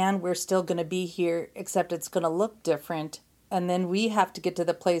here and we're still going to be here, except it's going to look different. And then we have to get to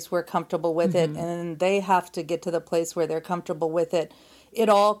the place we're comfortable with it. And they have to get to the place where they're comfortable with it. It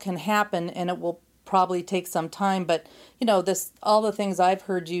all can happen, and it will probably take some time. But, all the things I've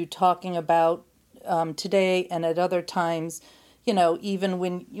heard you talking about today and at other times, even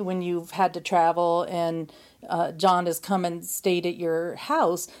when you've had to travel and John has come and stayed at your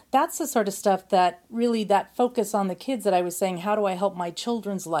house, that's the sort of stuff that really, that focus on the kids that I was saying, how do I help my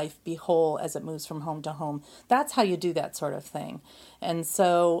children's life be whole as it moves from home to home? That's how you do that sort of thing. And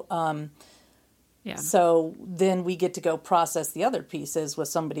so, so then we get to go process the other pieces with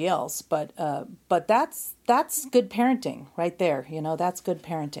somebody else. But that's good parenting right there. That's good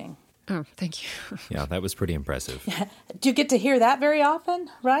parenting. Oh, thank you. Yeah, that was pretty impressive. Do you get to hear that very often,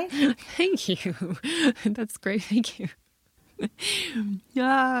 right? Thank you. That's great. Thank you.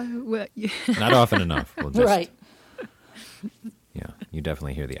 Not often enough. Right. Yeah, you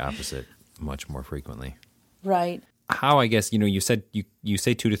definitely hear the opposite much more frequently. Right. How, I guess, you said you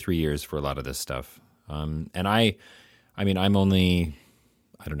say 2 to 3 years for a lot of this stuff. And I'm only,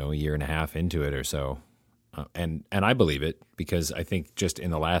 a year and a half into it or so. And I believe it, because I think just in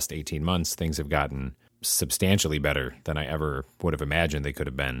the last 18 months, things have gotten substantially better than I ever would have imagined they could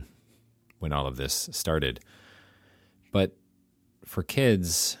have been when all of this started. But for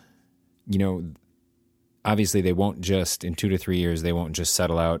kids, obviously they won't just, in 2 to 3 years, they won't just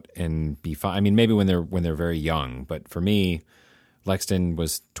settle out and be fine. I mean, maybe when they're very young, but for me, Lexton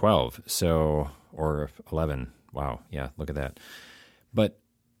was 12, or 11. Wow. Yeah. Look at that. But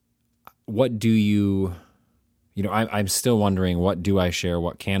what do you... I'm still wondering, what do I share?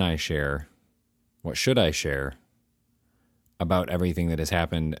 What can I share? What should I share about everything that has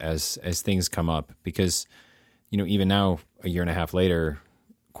happened as things come up? Because, even now, a year and a half later,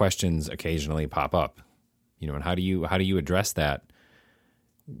 questions occasionally pop up. And how do you address that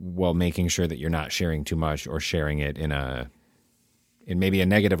while making sure that you're not sharing too much or sharing it in maybe a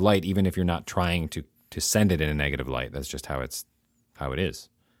negative light, even if you're not trying to send it in a negative light? That's just how it is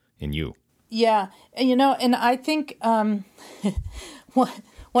in you. Yeah. And I think one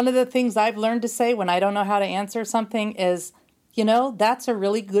of the things I've learned to say when I don't know how to answer something is, that's a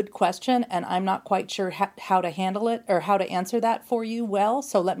really good question, and I'm not quite sure how to handle it or how to answer that for you well.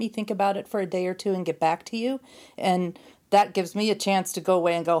 So let me think about it for a day or two and get back to you. And that gives me a chance to go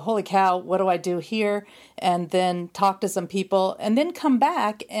away and go, holy cow, what do I do here? And then talk to some people and then come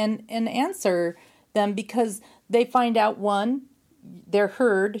back and answer them, because they find out, 1, they're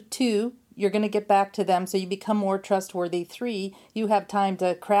heard, 2, you're going to get back to them, so you become more trustworthy. 3, you have time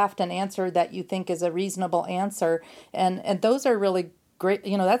to craft an answer that you think is a reasonable answer, and those are really great.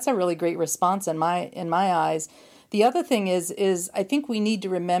 That's a really great response in my eyes. The other thing is I think we need to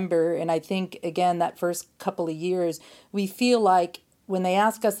remember, and I think again that first couple of years, we feel like when they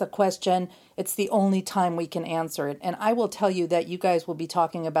ask us a question, it's the only time we can answer it. And I will tell you that you guys will be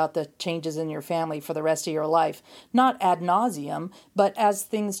talking about the changes in your family for the rest of your life, not ad nauseum, but as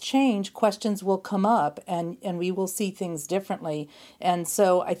things change, questions will come up and we will see things differently. And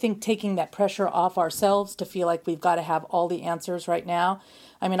so I think taking that pressure off ourselves to feel like we've got to have all the answers right now.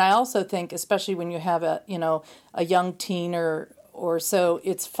 I mean, I also think, especially when you have a young teen or so,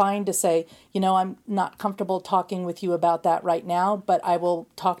 it's fine to say, I'm not comfortable talking with you about that right now, but I will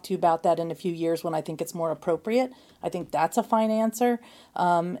talk to you about that in a few years when I think it's more appropriate. I think that's a fine answer.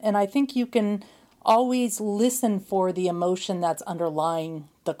 And I think you can always listen for the emotion that's underlying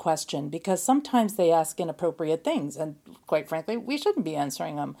the question, because sometimes they ask inappropriate things, and quite frankly, we shouldn't be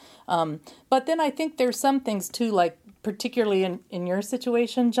answering them. But then I think there's some things too, like particularly in your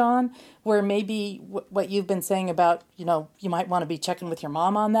situation, John, where maybe what you've been saying about, you might want to be checking with your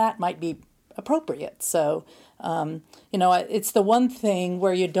mom on that might be appropriate. So It's the one thing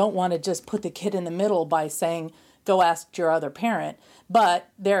where you don't want to just put the kid in the middle by saying, go ask your other parent. But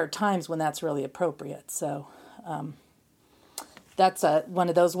there are times when that's really appropriate. So that's one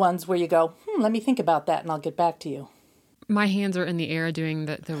of those ones where you go, let me think about that and I'll get back to you. My hands are in the air doing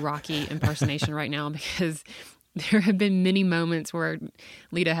the Rocky impersonation right now, because there have been many moments where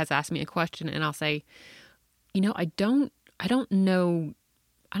Lita has asked me a question and I'll say, I don't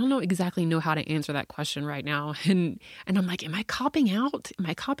exactly know how to answer that question right now. And I'm like, am I copping out? Am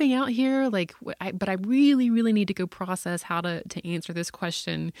I copping out here? But I really, really need to go process how to answer this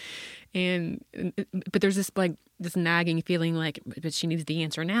question. But there's this nagging feeling like, but she needs the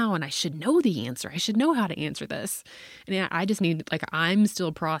answer now, and I should know the answer. I should know how to answer this. And I just need, I'm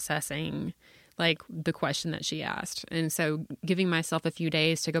still processing the question that she asked. And so giving myself a few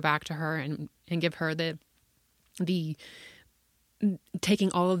days to go back to her and give her the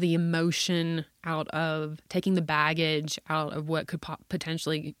taking all of the emotion out of, taking the baggage out of what could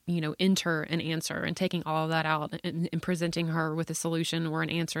potentially, enter an answer, and taking all of that out and presenting her with a solution or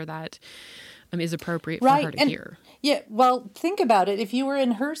an answer that is appropriate for her to hear. Yeah, well, think about it. If you were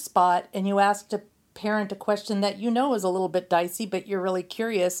in her spot and you asked a parent a question that is a little bit dicey, but you're really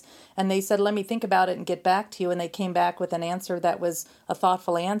curious, and they said, let me think about it and get back to you, and they came back with an answer that was a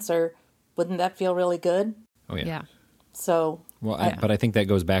thoughtful answer, wouldn't that feel really good? Oh, yeah. Yeah. So... Well, but I think that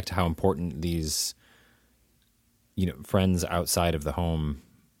goes back to how important these, friends outside of the home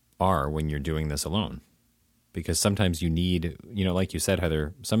are when you're doing this alone. Because sometimes you need, like you said,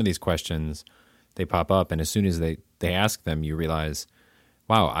 Heather, some of these questions, they pop up, and as soon as they ask them, you realize,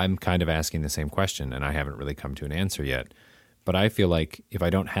 wow, I'm kind of asking the same question, and I haven't really come to an answer yet. But I feel like if I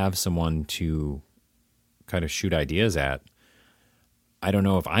don't have someone to kind of shoot ideas at, I don't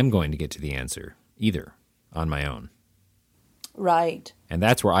know if I'm going to get to the answer either on my own. Right. And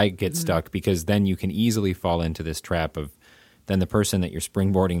that's where I get stuck, because then you can easily fall into this trap of then the person that you're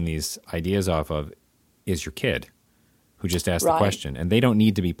springboarding these ideas off of is your kid who just asked the question. And they don't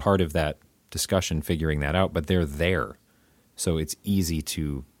need to be part of that discussion figuring that out, but they're there. So it's easy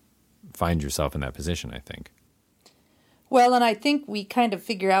to find yourself in that position, I think. Well, and I think we kind of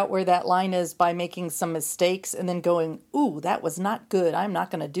figure out where that line is by making some mistakes and then going, ooh, that was not good. I'm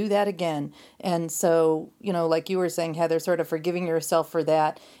not going to do that again. And so, like you were saying, Heather, sort of forgiving yourself for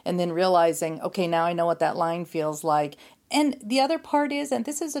that and then realizing, okay, now I know what that line feels like. And the other part is, and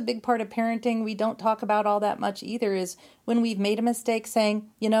this is a big part of parenting we don't talk about all that much either, is when we've made a mistake saying,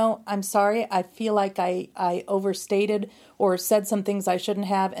 I'm sorry, I feel like I overstated or said some things I shouldn't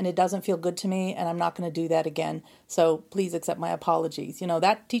have, and it doesn't feel good to me, and I'm not going to do that again. So please accept my apologies.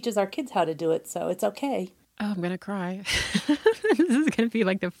 That teaches our kids how to do it, so it's okay. Oh, I'm going to cry. This is going to be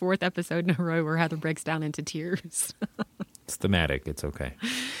like the 4th episode in a row where Heather breaks down into tears. It's thematic. It's okay.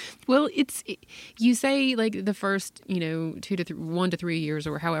 Well, you say the first, 1 to 3 years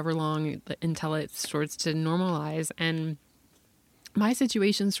or however long until it starts to normalize. And my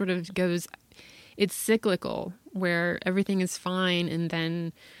situation sort of goes, it's cyclical where everything is fine. And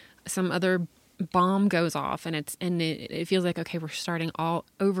then some other bomb goes off and it feels like, okay, we're starting all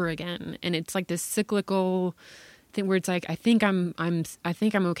over again. And it's like this cyclical thing where it's like, I think I'm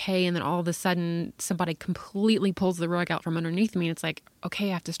okay. And then all of a sudden somebody completely pulls the rug out from underneath me. And it's like,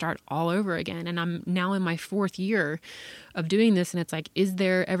 okay, I have to start all over again. And I'm now in my 4th year of doing this. And it's like, is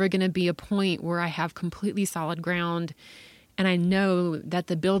there ever going to be a point where I have completely solid ground and I know that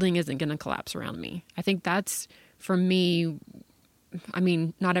the building isn't going to collapse around me? I think that's, for me, I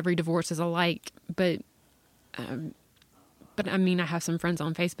mean, not every divorce is alike, but I mean, I have some friends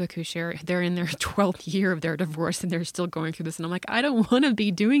on Facebook who share they're in their 12th year of their divorce and they're still going through this. And I'm like, I don't want to be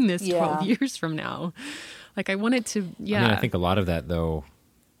doing this 12 years from now. I want it to, I mean, I think a lot of that, though,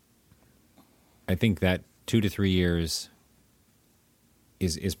 I think that 2 to 3 years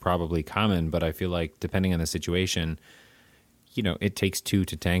is probably common, but I feel like depending on the situation, it takes 2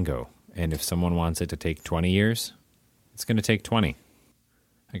 to tango. And if someone wants it to take 20 years, it's going to take 20.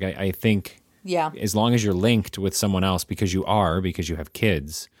 I think... Yeah. As long as you're linked with someone else because you have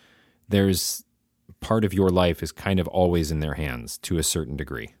kids, there's part of your life is kind of always in their hands to a certain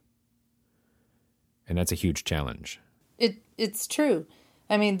degree. And that's a huge challenge. It's true.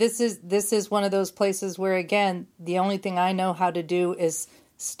 I mean, this is one of those places where, again, the only thing I know how to do is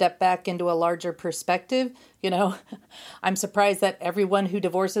step back into a larger perspective. I'm surprised that everyone who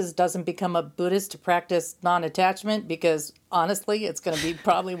divorces doesn't become a Buddhist to practice non-attachment, because honestly, it's going to be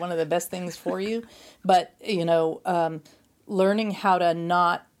probably one of the best things for you. But, learning how to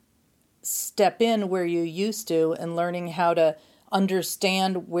not step in where you used to and learning how to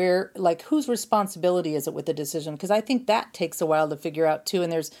understand where, whose responsibility is it with the decision? Because I think that takes a while to figure out too.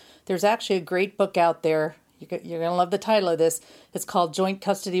 And there's actually a great book out there. you're going to love the title of this. It's called Joint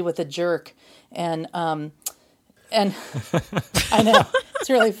Custody with a Jerk. And I know, it's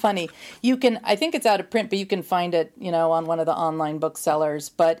really funny. I think it's out of print, but you can find it, on one of the online booksellers.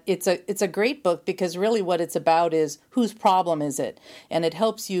 But it's a great book because really what it's about is whose problem is it? And it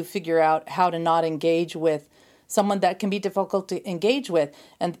helps you figure out how to not engage with someone that can be difficult to engage with.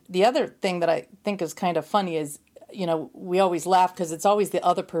 And the other thing that I think is kind of funny is, we always laugh because it's always the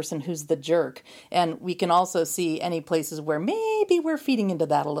other person who's the jerk. And we can also see any places where maybe we're feeding into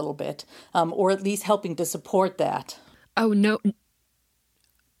that a little bit, or at least helping to support that. Oh, no.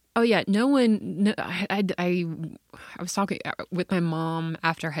 Oh, yeah. No one. No, I was talking with my mom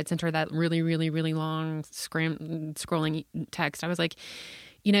after I had sent her that really, really, really long scrolling text. I was like,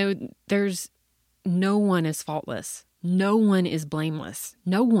 there's no one is faultless. No one is blameless.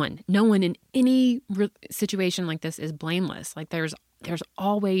 No one in any situation like this is blameless. Like there's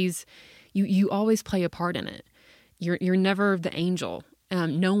always, you always play a part in it. You're never the angel.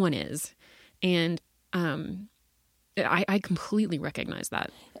 No one is. And I completely recognize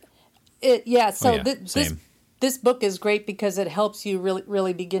that. This book is great because it helps you really,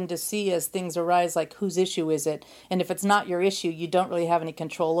 really begin to see as things arise, like whose issue is it? And if it's not your issue, you don't really have any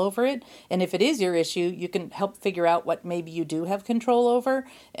control over it. And if it is your issue, you can help figure out what maybe you do have control over.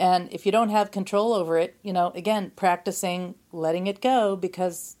 And if you don't have control over it, again, practicing letting it go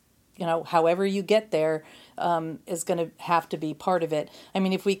because, however you get there is going to have to be part of it. I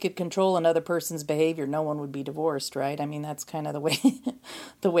mean, if we could control another person's behavior, no one would be divorced, right? I mean, that's kind of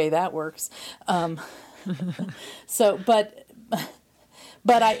the way that works. So, but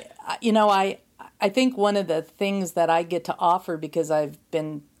I think one of the things that I get to offer because I've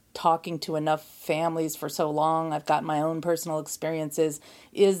been talking to enough families for so long, I've got my own personal experiences,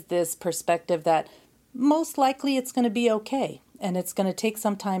 is this perspective that most likely it's going to be okay and it's going to take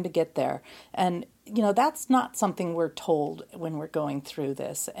some time to get there. And, that's not something we're told when we're going through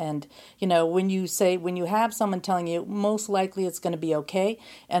this. And, when you have someone telling you most likely it's going to be okay,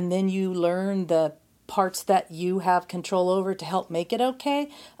 and then you learn the parts that you have control over to help make it okay,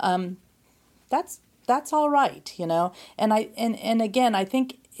 that's all right, And again, I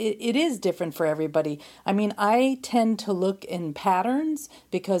think it is different for everybody. I mean, I tend to look in patterns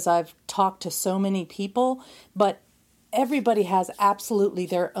because I've talked to so many people, but everybody has absolutely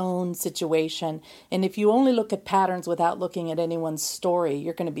their own situation. And if you only look at patterns without looking at anyone's story,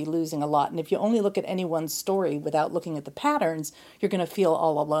 you're going to be losing a lot. And if you only look at anyone's story without looking at the patterns, you're going to feel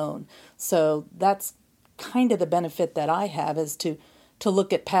all alone. So that's kind of the benefit that I have is to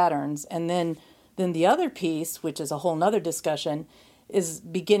look at patterns. And then the other piece, which is a whole nother discussion, is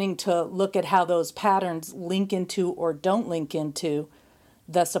beginning to look at how those patterns link into or don't link into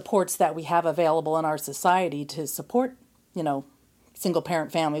the supports that we have available in our society to support, single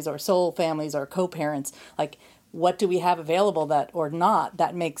parent families or sole families or co-parents. Like, what do we have available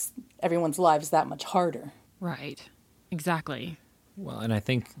that makes everyone's lives that much harder? Right. Exactly. Well, and I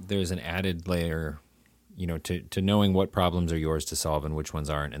think there's an added layer, to knowing what problems are yours to solve and which ones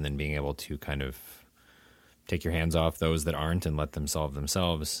aren't, and then being able to kind of take your hands off those that aren't and let them solve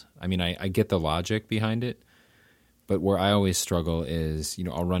themselves. I mean, I get the logic behind it, but where I always struggle is,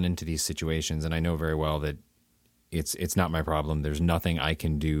 I'll run into these situations and I know very well that it's not my problem. There's nothing I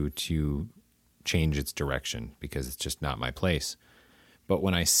can do to change its direction because it's just not my place. But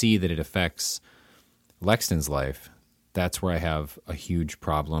when I see that it affects Lexton's life, that's where I have a huge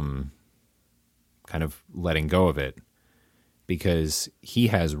problem kind of letting go of it because he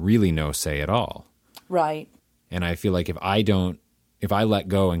has really no say at all. Right. And I feel like if I let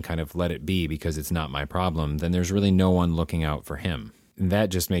go and kind of let it be because it's not my problem, then there's really no one looking out for him. And that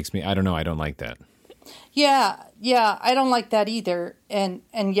just makes me, I don't know, I don't like that. Yeah, I don't like that either. And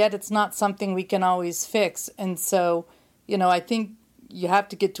yet it's not something we can always fix. And so, I think you have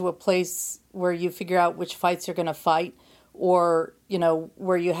to get to a place where you figure out which fights you're going to fight, or,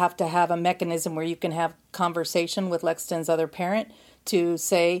 where you have to have a mechanism where you can have conversation with Lexton's other parent to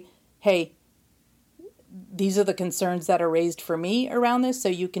say, hey, these are the concerns that are raised for me around this, so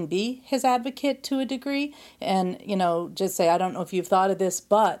you can be his advocate to a degree. And, just say, I don't know if you've thought of this,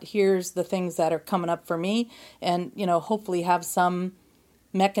 but here's the things that are coming up for me. And, hopefully have some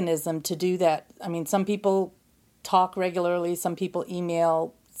mechanism to do that. I mean, some people talk regularly, some people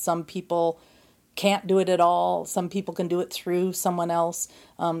email, some people can't do it at all. Some people can do it through someone else.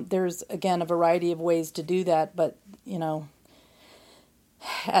 There's, again, a variety of ways to do that. But,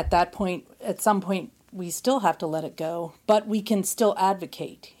 at some point, we still have to let it go, but we can still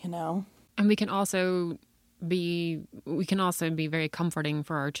advocate, And we can also be very comforting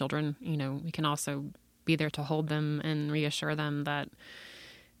for our children. We can also be there to hold them and reassure them that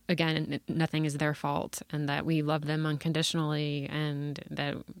again, nothing is their fault, and that we love them unconditionally, and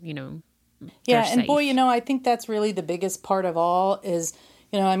that, yeah, they're and safe. boy, I think that's really the biggest part of all is,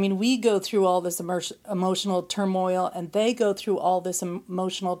 we go through all this emotional turmoil, and they go through all this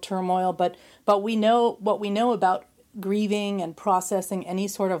emotional turmoil, but we know what we know about grieving and processing any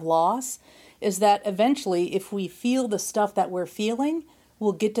sort of loss is that eventually, if we feel the stuff that we're feeling,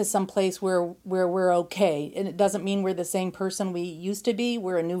 we'll get to some place where we're okay. And it doesn't mean we're the same person we used to be.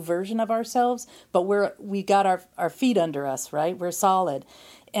 We're a new version of ourselves, but we got our feet under us, right? We're solid.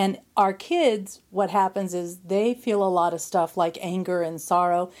 And our kids, what happens is they feel a lot of stuff like anger and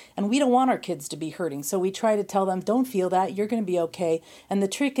sorrow, and we don't want our kids to be hurting. So we try to tell them, don't feel that, you're going to be okay. And the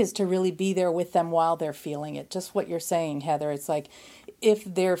trick is to really be there with them while they're feeling it. Just what you're saying, Heather. It's like, if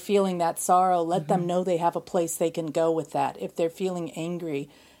they're feeling that sorrow, let them know they have a place they can go with that. If they're feeling angry,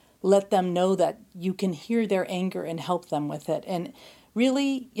 let them know that you can hear their anger and help them with it. And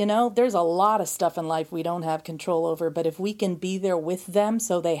really, there's a lot of stuff in life we don't have control over, but if we can be there with them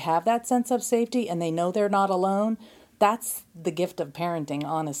so they have that sense of safety and they know they're not alone, that's the gift of parenting,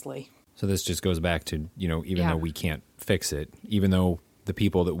 honestly. So this just goes back to, even though we can't fix it, even though the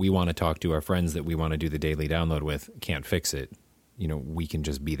people that we want to talk to, our friends that we want to do the daily download with, can't fix it, we can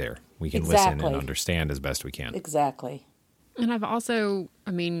just be there. We can listen and understand as best we can. Exactly. And I've also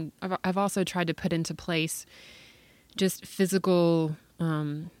tried to put into place just physical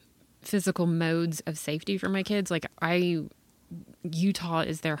modes of safety for my kids. Like Utah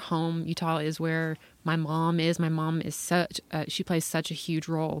is their home. Utah is where my mom is. My mom is she plays such a huge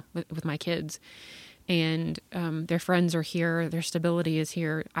role with my kids. And their friends are here. Their stability is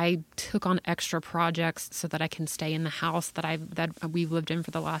here. I took on extra projects so that I can stay in the house that we've lived in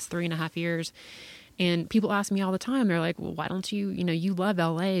for the last 3.5 years. And people ask me all the time, they're like, well, why don't you, you love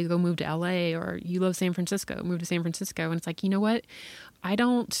LA, go move to LA, or you love San Francisco, move to San Francisco. And it's like, you know what? I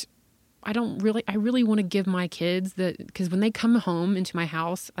really want to give my kids because when they come home into my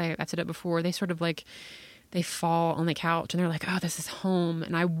house, I've said it before, they sort of like, they fall on the couch and they're like, oh, this is home.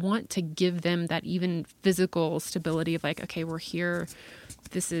 And I want to give them that even physical stability of like, okay, we're here.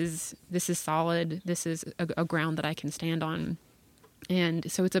 This is solid. This is a ground that I can stand on.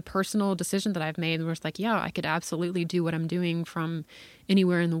 And so it's a personal decision that I've made where it's like, yeah, I could absolutely do what I'm doing from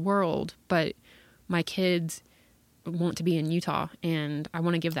anywhere in the world, but my kids want to be in Utah and I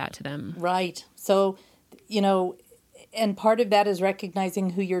want to give that to them. Right. So, and part of that is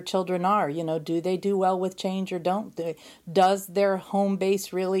recognizing who your children are. Do they do well with change or don't? Does their home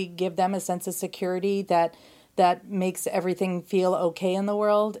base really give them a sense of security that makes everything feel okay in the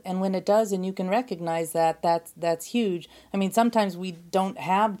world? And when it does, and you can recognize that's huge. I mean, sometimes we don't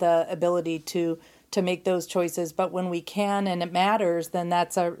have the ability to make those choices, but when we can and it matters, then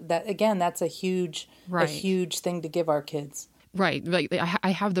that's a huge thing to give our kids. Right. Like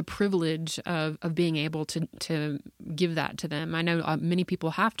I have the privilege of being able to give that to them. I know many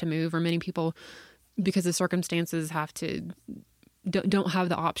people have to move, or many people, because of circumstances, don't have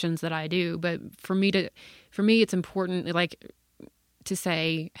the options that I do. But for me, it's important, like, to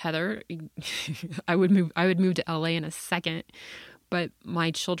say, Heather, I would move to LA in a second, but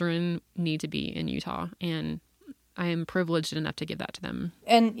my children need to be in Utah, and I am privileged enough to give that to them.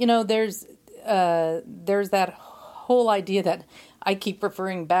 And there's that whole idea that I keep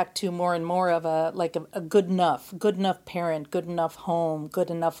referring back to more and more of a good enough parent, good enough home, good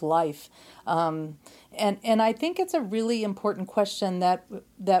enough life. And I think it's a really important question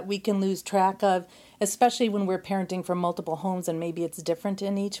that we can lose track of, especially when we're parenting from multiple homes and maybe it's different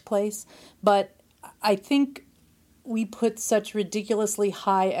in each place. But I think we put such ridiculously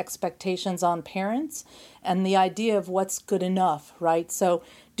high expectations on parents and the idea of what's good enough, right? So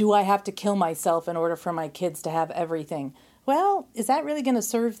do I have to kill myself in order for my kids to have everything? Well, is that really going to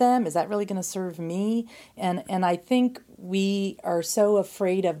serve them? Is that really going to serve me? And I think we are so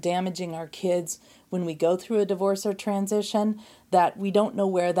afraid of damaging our kids when we go through a divorce or transition that we don't know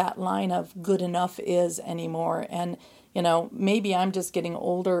where that line of good enough is anymore. And maybe I'm just getting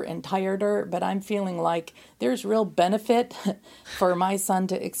older and tireder, but I'm feeling like there's real benefit for my son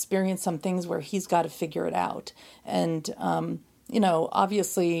to experience some things where he's got to figure it out. And,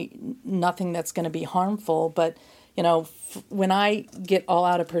 obviously nothing that's going to be harmful, but, when I get all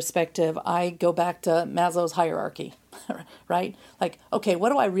out of perspective, I go back to Maslow's hierarchy, right? Like, okay, what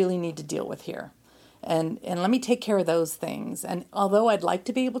do I really need to deal with here? And let me take care of those things. And although I'd like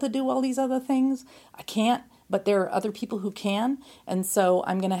to be able to do all these other things, I can't. But there are other people who can, and so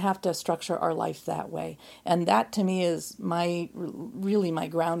I'm going to have to structure our life that way. And that, to me, is really my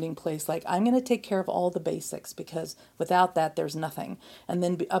grounding place. Like, I'm going to take care of all the basics, because without that, there's nothing. And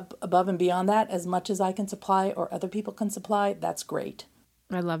then up above and beyond that, as much as I can supply or other people can supply, that's great.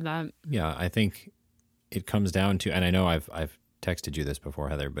 I love that. Yeah, I think it comes down to, and I know I've texted you this before,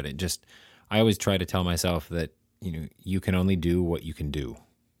 Heather, but I always try to tell myself that, you can only do what you can do.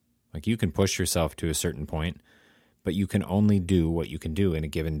 Like, you can push yourself to a certain point, but you can only do what you can do in a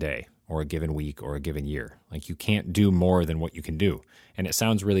given day or a given week or a given year. Like, you can't do more than what you can do. And it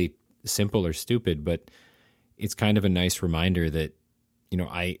sounds really simple or stupid, but it's kind of a nice reminder that,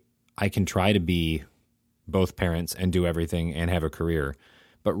 I can try to be both parents and do everything and have a career,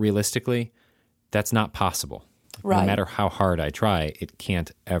 but realistically, that's not possible. Right. No matter how hard I try, it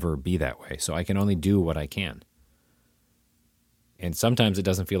can't ever be that way. So I can only do what I can. And sometimes it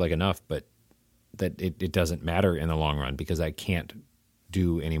doesn't feel like enough, but that it doesn't matter in the long run because I can't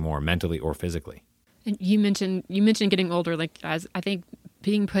do any more mentally or physically. And you mentioned getting older, like, as I think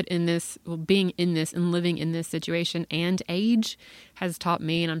being in this and living in this situation and age has taught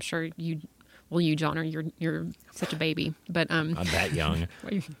me, and I'm sure you, John, you're such a baby, but I'm that young.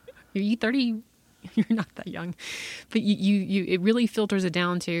 Are you 30? You're not that young, but you it really filters it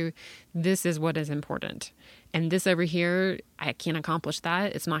down to, this is what is important, and this over here, I can't accomplish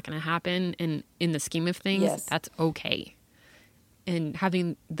that. It's not going to happen, and in the scheme of things, yes, that's okay. And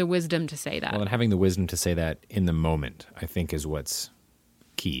having the wisdom to say that. Well, and having the wisdom to say that in the moment, I think, is what's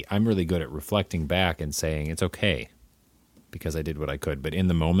key. I'm really good at reflecting back and saying it's okay because I did what I could. But in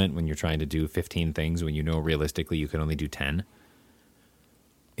the moment, when you're trying to do 15 things, when realistically you can only do 10,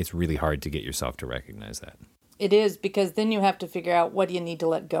 it's really hard to get yourself to recognize that. It is, because then you have to figure out, what do you need to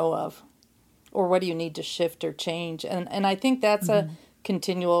let go of, or what do you need to shift or change. And I think that's a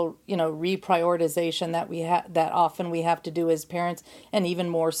continual, reprioritization that often we have to do as parents, and even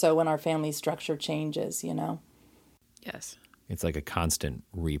more so when our family structure changes, Yes. It's like a constant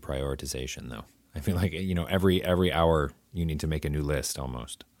reprioritization, though. I feel like, every hour you need to make a new list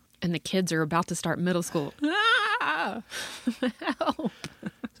almost. And the kids are about to start middle school. Ah! Help.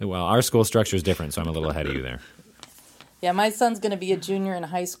 So, well, our school structure is different, so I'm a little ahead of you there. Yeah, my son's going to be a junior in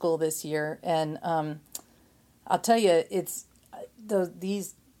high school this year, and I'll tell you,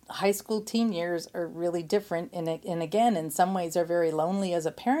 these high school teen years are really different, and again, in some ways are very lonely as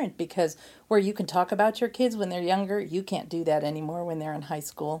a parent, because where you can talk about your kids when they're younger, you can't do that anymore when they're in high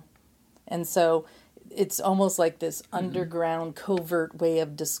school. And so it's almost like this underground, covert way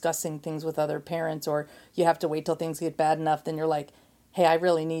of discussing things with other parents, or you have to wait till things get bad enough, then you're like, hey, I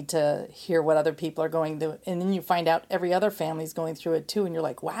really need to hear what other people are going through. And then you find out every other family's going through it too. And you're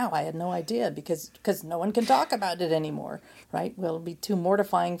like, wow, I had no idea, because no one can talk about it anymore, right? Well, it'll be too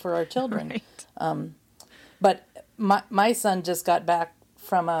mortifying for our children. Right. But my son just got back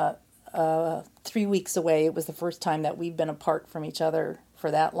from 3 weeks away. It was the first time that we've been apart from each other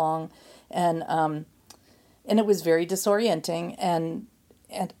for that long. And it was very disorienting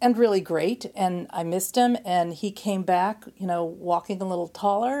and really great, and I missed him, and he came back, walking a little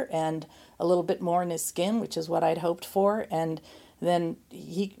taller and a little bit more in his skin, which is what I'd hoped for. And then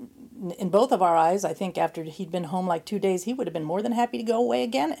he, in both of our eyes, I think after he'd been home like 2 days, he would have been more than happy to go away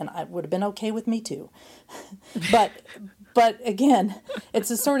again, and I would have been okay with me too. But again, it's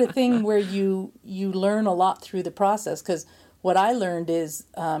the sort of thing where you learn a lot through the process, because what I learned is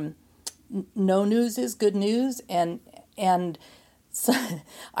no news is good news, and so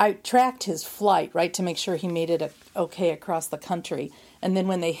I tracked his flight, right, to make sure he made it okay across the country. And then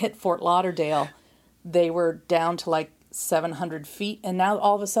when they hit Fort Lauderdale, they were down to like 700 feet. And now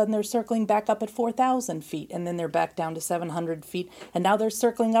all of a sudden they're circling back up at 4,000 feet. And then they're back down to 700 feet. And now they're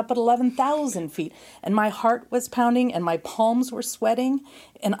circling up at 11,000 feet. And my heart was pounding and my palms were sweating.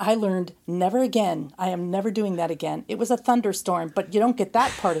 And I learned, never again. I am never doing that again. It was a thunderstorm, but you don't get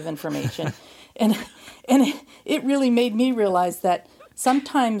that part of information. And it really made me realize that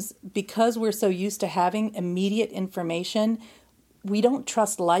sometimes, because we're so used to having immediate information, we don't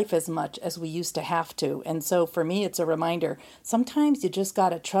trust life as much as we used to have to. And so for me, it's a reminder. Sometimes you just got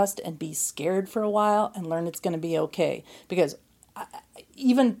to trust and be scared for a while and learn it's going to be okay. Because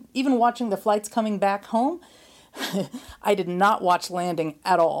even watching the flights coming back home, I did not watch landing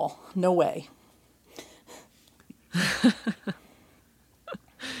at all. No way.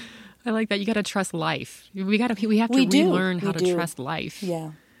 I like that. You got to trust life. We have to relearn how to trust life.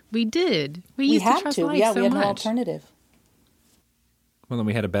 Yeah. We did. We used to trust life so much. We had no alternative. Well, then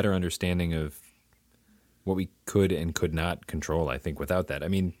we had a better understanding of what we could and could not control, I think, without that. I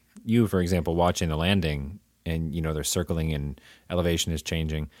mean, you, for example, watching the landing and, they're circling and elevation is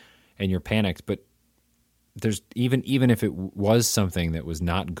changing and you're panicked, but there's even if it was something that was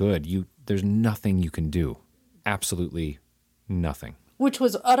not good, there's nothing you can do. Absolutely nothing. Which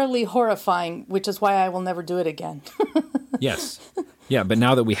was utterly horrifying, which is why I will never do it again. Yes. Yeah, but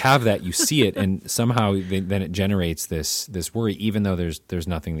now that we have that, you see it, and somehow then it generates this worry, even though there's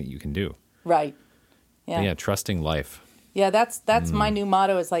nothing that you can do. Right. Yeah. But yeah, trusting life. Yeah, that's my new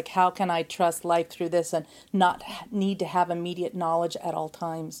motto is like, how can I trust life through this and not need to have immediate knowledge at all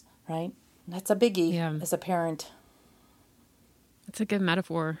times, right? That's a biggie as a parent. It's a good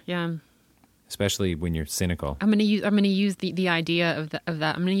metaphor. Yeah. Especially when you're cynical. I'm gonna use the idea of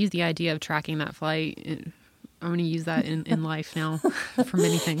that. I'm gonna use the idea of tracking that flight. I'm gonna use that in life now for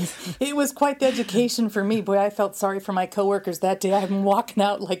many things. It was quite the education for me. Boy, I felt sorry for my coworkers that day. I'm walking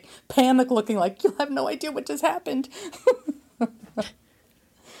out like panic looking like, you'll have no idea what just happened.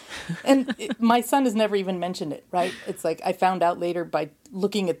 And my son has never even mentioned it, right? It's like I found out later by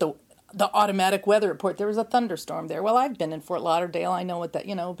looking at the automatic weather report, there was a thunderstorm there. Well, I've been in Fort Lauderdale. I know what that,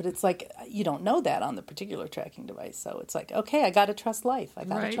 but it's like, you don't know that on the particular tracking device. So it's like, okay, I got to trust life. I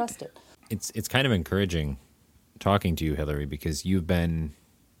got to trust it. It's kind of encouraging talking to you, Hillary, because you've been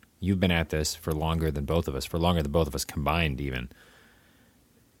at this for longer than both of us combined even.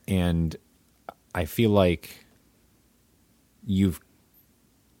 And I feel like you're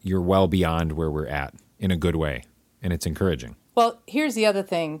well beyond where we're at in a good way, and it's encouraging. Well, here's the other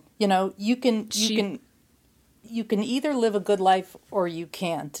thing. You can either live a good life or you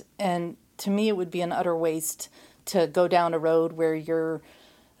can't. And to me, it would be an utter waste to go down a road where you're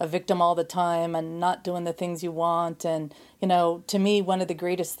a victim all the time and not doing the things you want. And, to me, one of the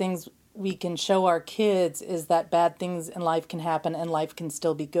greatest things we can show our kids is that bad things in life can happen and life can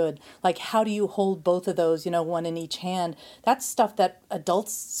still be good. Like, how do you hold both of those, one in each hand? That's stuff that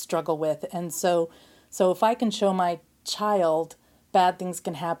adults struggle with. And so if I can show my child bad things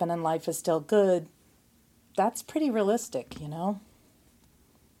can happen and life is still good, that's pretty realistic,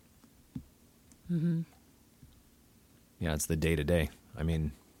 Mm-hmm. Yeah, it's the day-to-day. I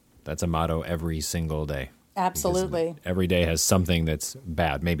mean, that's a motto every single day. Absolutely. Every day has something that's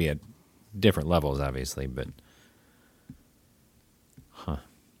bad, maybe at different levels, obviously, but well,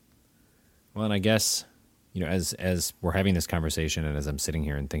 and I guess, as we're having this conversation and as I'm sitting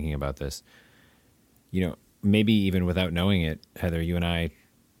here and thinking about this, maybe even without knowing it, Heather, you and I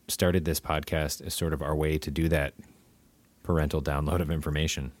started this podcast as sort of our way to do that parental download of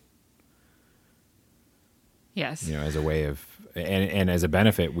information. Yes. As a way of, and as a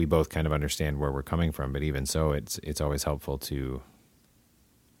benefit, we both kind of understand where we're coming from. But even so, it's always helpful to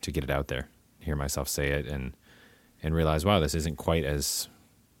get it out there, hear myself say it, and realize, wow, this isn't quite as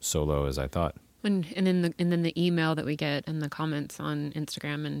solo as I thought. And then the email that we get and the comments on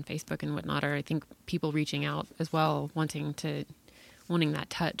Instagram and Facebook and whatnot are, I think, people reaching out as well, wanting that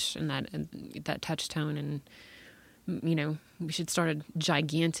touch and that touch tone. And we should start a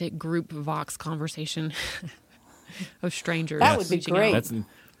gigantic group Vox conversation of strangers. That would be great.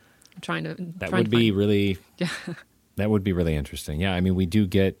 That would be really interesting. Yeah, I mean, we do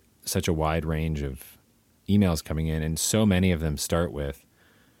get such a wide range of emails coming in, and so many of them start with,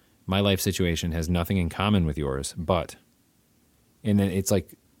 my life situation has nothing in common with yours, but, and then it's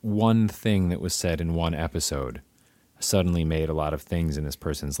like one thing that was said in one episode suddenly made a lot of things in this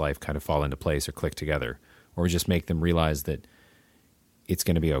person's life kind of fall into place or click together, or just make them realize that it's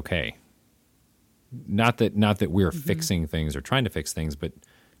going to be okay. Not that we're fixing things or trying to fix things, but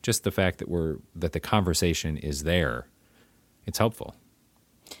just the fact that the conversation is there, it's helpful.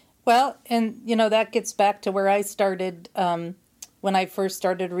 Well, and that gets back to where I started when I first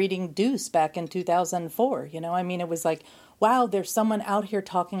started reading Deuce back in 2004. It was like, wow, there's someone out here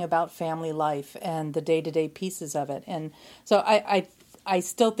talking about family life and the day-to-day pieces of it. And so I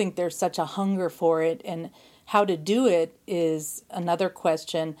still think there's such a hunger for it, and how to do it is another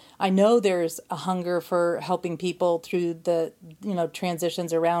question. I know there's a hunger for helping people through the,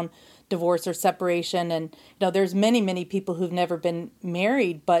 transitions around divorce or separation. And, there's many, many people who've never been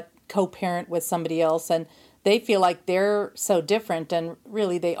married but co-parent with somebody else, and they feel like they're so different, and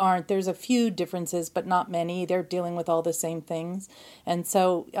really they aren't. There's a few differences, but not many. They're dealing with all the same things. And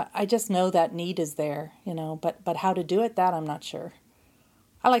so I just know that need is there, but how to do it, that I'm not sure.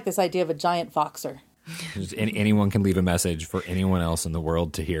 I like this idea of a giant Voxer. Anyone can leave a message for anyone else in the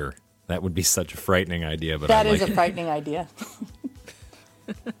world to hear. That would be such a frightening idea, but that is a frightening idea.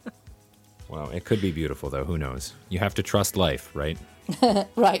 Wow, it could be beautiful, though. Who knows? You have to trust life, right?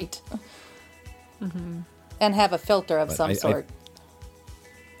 Right. Mm-hmm. And have a filter of some sort.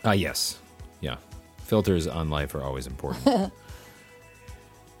 Yes. Yeah. Filters on life are always important.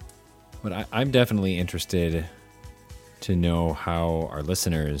 But I'm definitely interested to know how our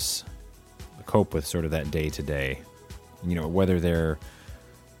listeners cope with sort of that day-to-day. Whether they're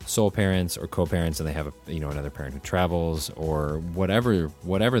sole parents or co-parents and they have another parent who travels, or whatever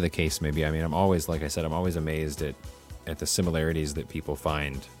the case may be. I mean, I'm always, like I said, I'm always amazed at at the similarities that people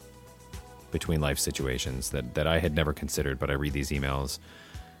find between life situations that I had never considered, but I read these emails,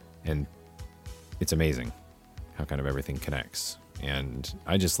 and it's amazing how kind of everything connects. And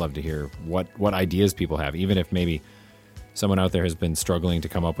I just love to hear what ideas people have, even if maybe someone out there has been struggling to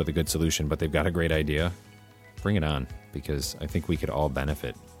come up with a good solution, but they've got a great idea. Bring it on, because I think we could all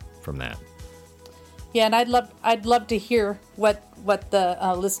benefit from that. Yeah, and I'd love to hear what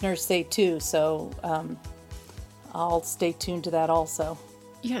the listeners say too. So I'll stay tuned to that also.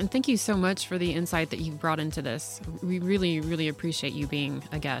 Yeah, and thank you so much for the insight that you brought into this. We really, really appreciate you being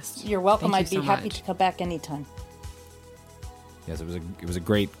a guest. You're welcome. Thank I'd you be so happy much. to come back anytime. Yes, it was a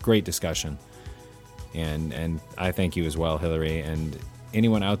great discussion, and I thank you as well, Hillary. And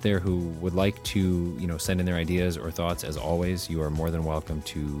anyone out there who would like to send in their ideas or thoughts, as always, you are more than welcome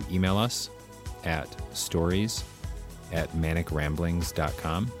to email us at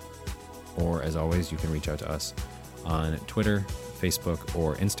stories@manicramblings.com, or as always, you can reach out to us on Twitter, Facebook,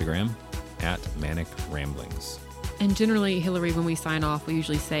 or Instagram @manicramblings. And generally, Hillary, when we sign off, we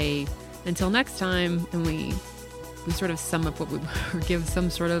usually say, until next time, and we sort of sum up or give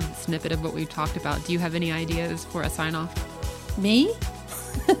some sort of snippet of what we've talked about. Do you have any ideas for a sign off? Me?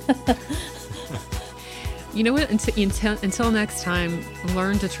 You know what? Until next time,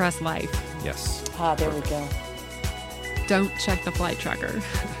 learn to trust life. Yes. There we go. Don't check the flight tracker.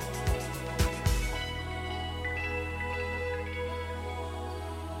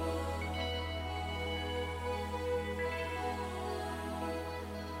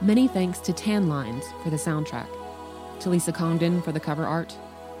 Many thanks to Tan Lines for the soundtrack, to Lisa Congdon for the cover art,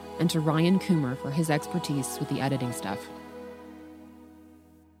 and to Ryan Coomer for his expertise with the editing stuff.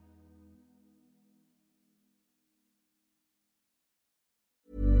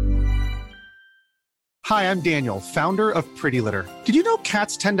 Hi, I'm Daniel, founder of Pretty Litter. Did you know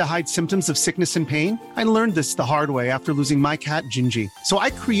cats tend to hide symptoms of sickness and pain? I learned this the hard way after losing my cat, Gingy. So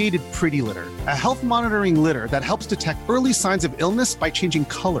I created Pretty Litter, a health monitoring litter that helps detect early signs of illness by changing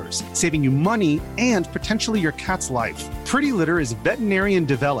colors, saving you money and potentially your cat's life. Pretty Litter is veterinarian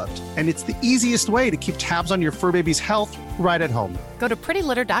developed, and it's the easiest way to keep tabs on your fur baby's health right at home. Go to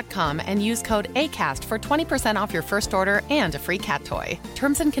prettylitter.com and use code ACAST for 20% off your first order and a free cat toy.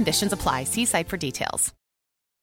 Terms and conditions apply. See site for details.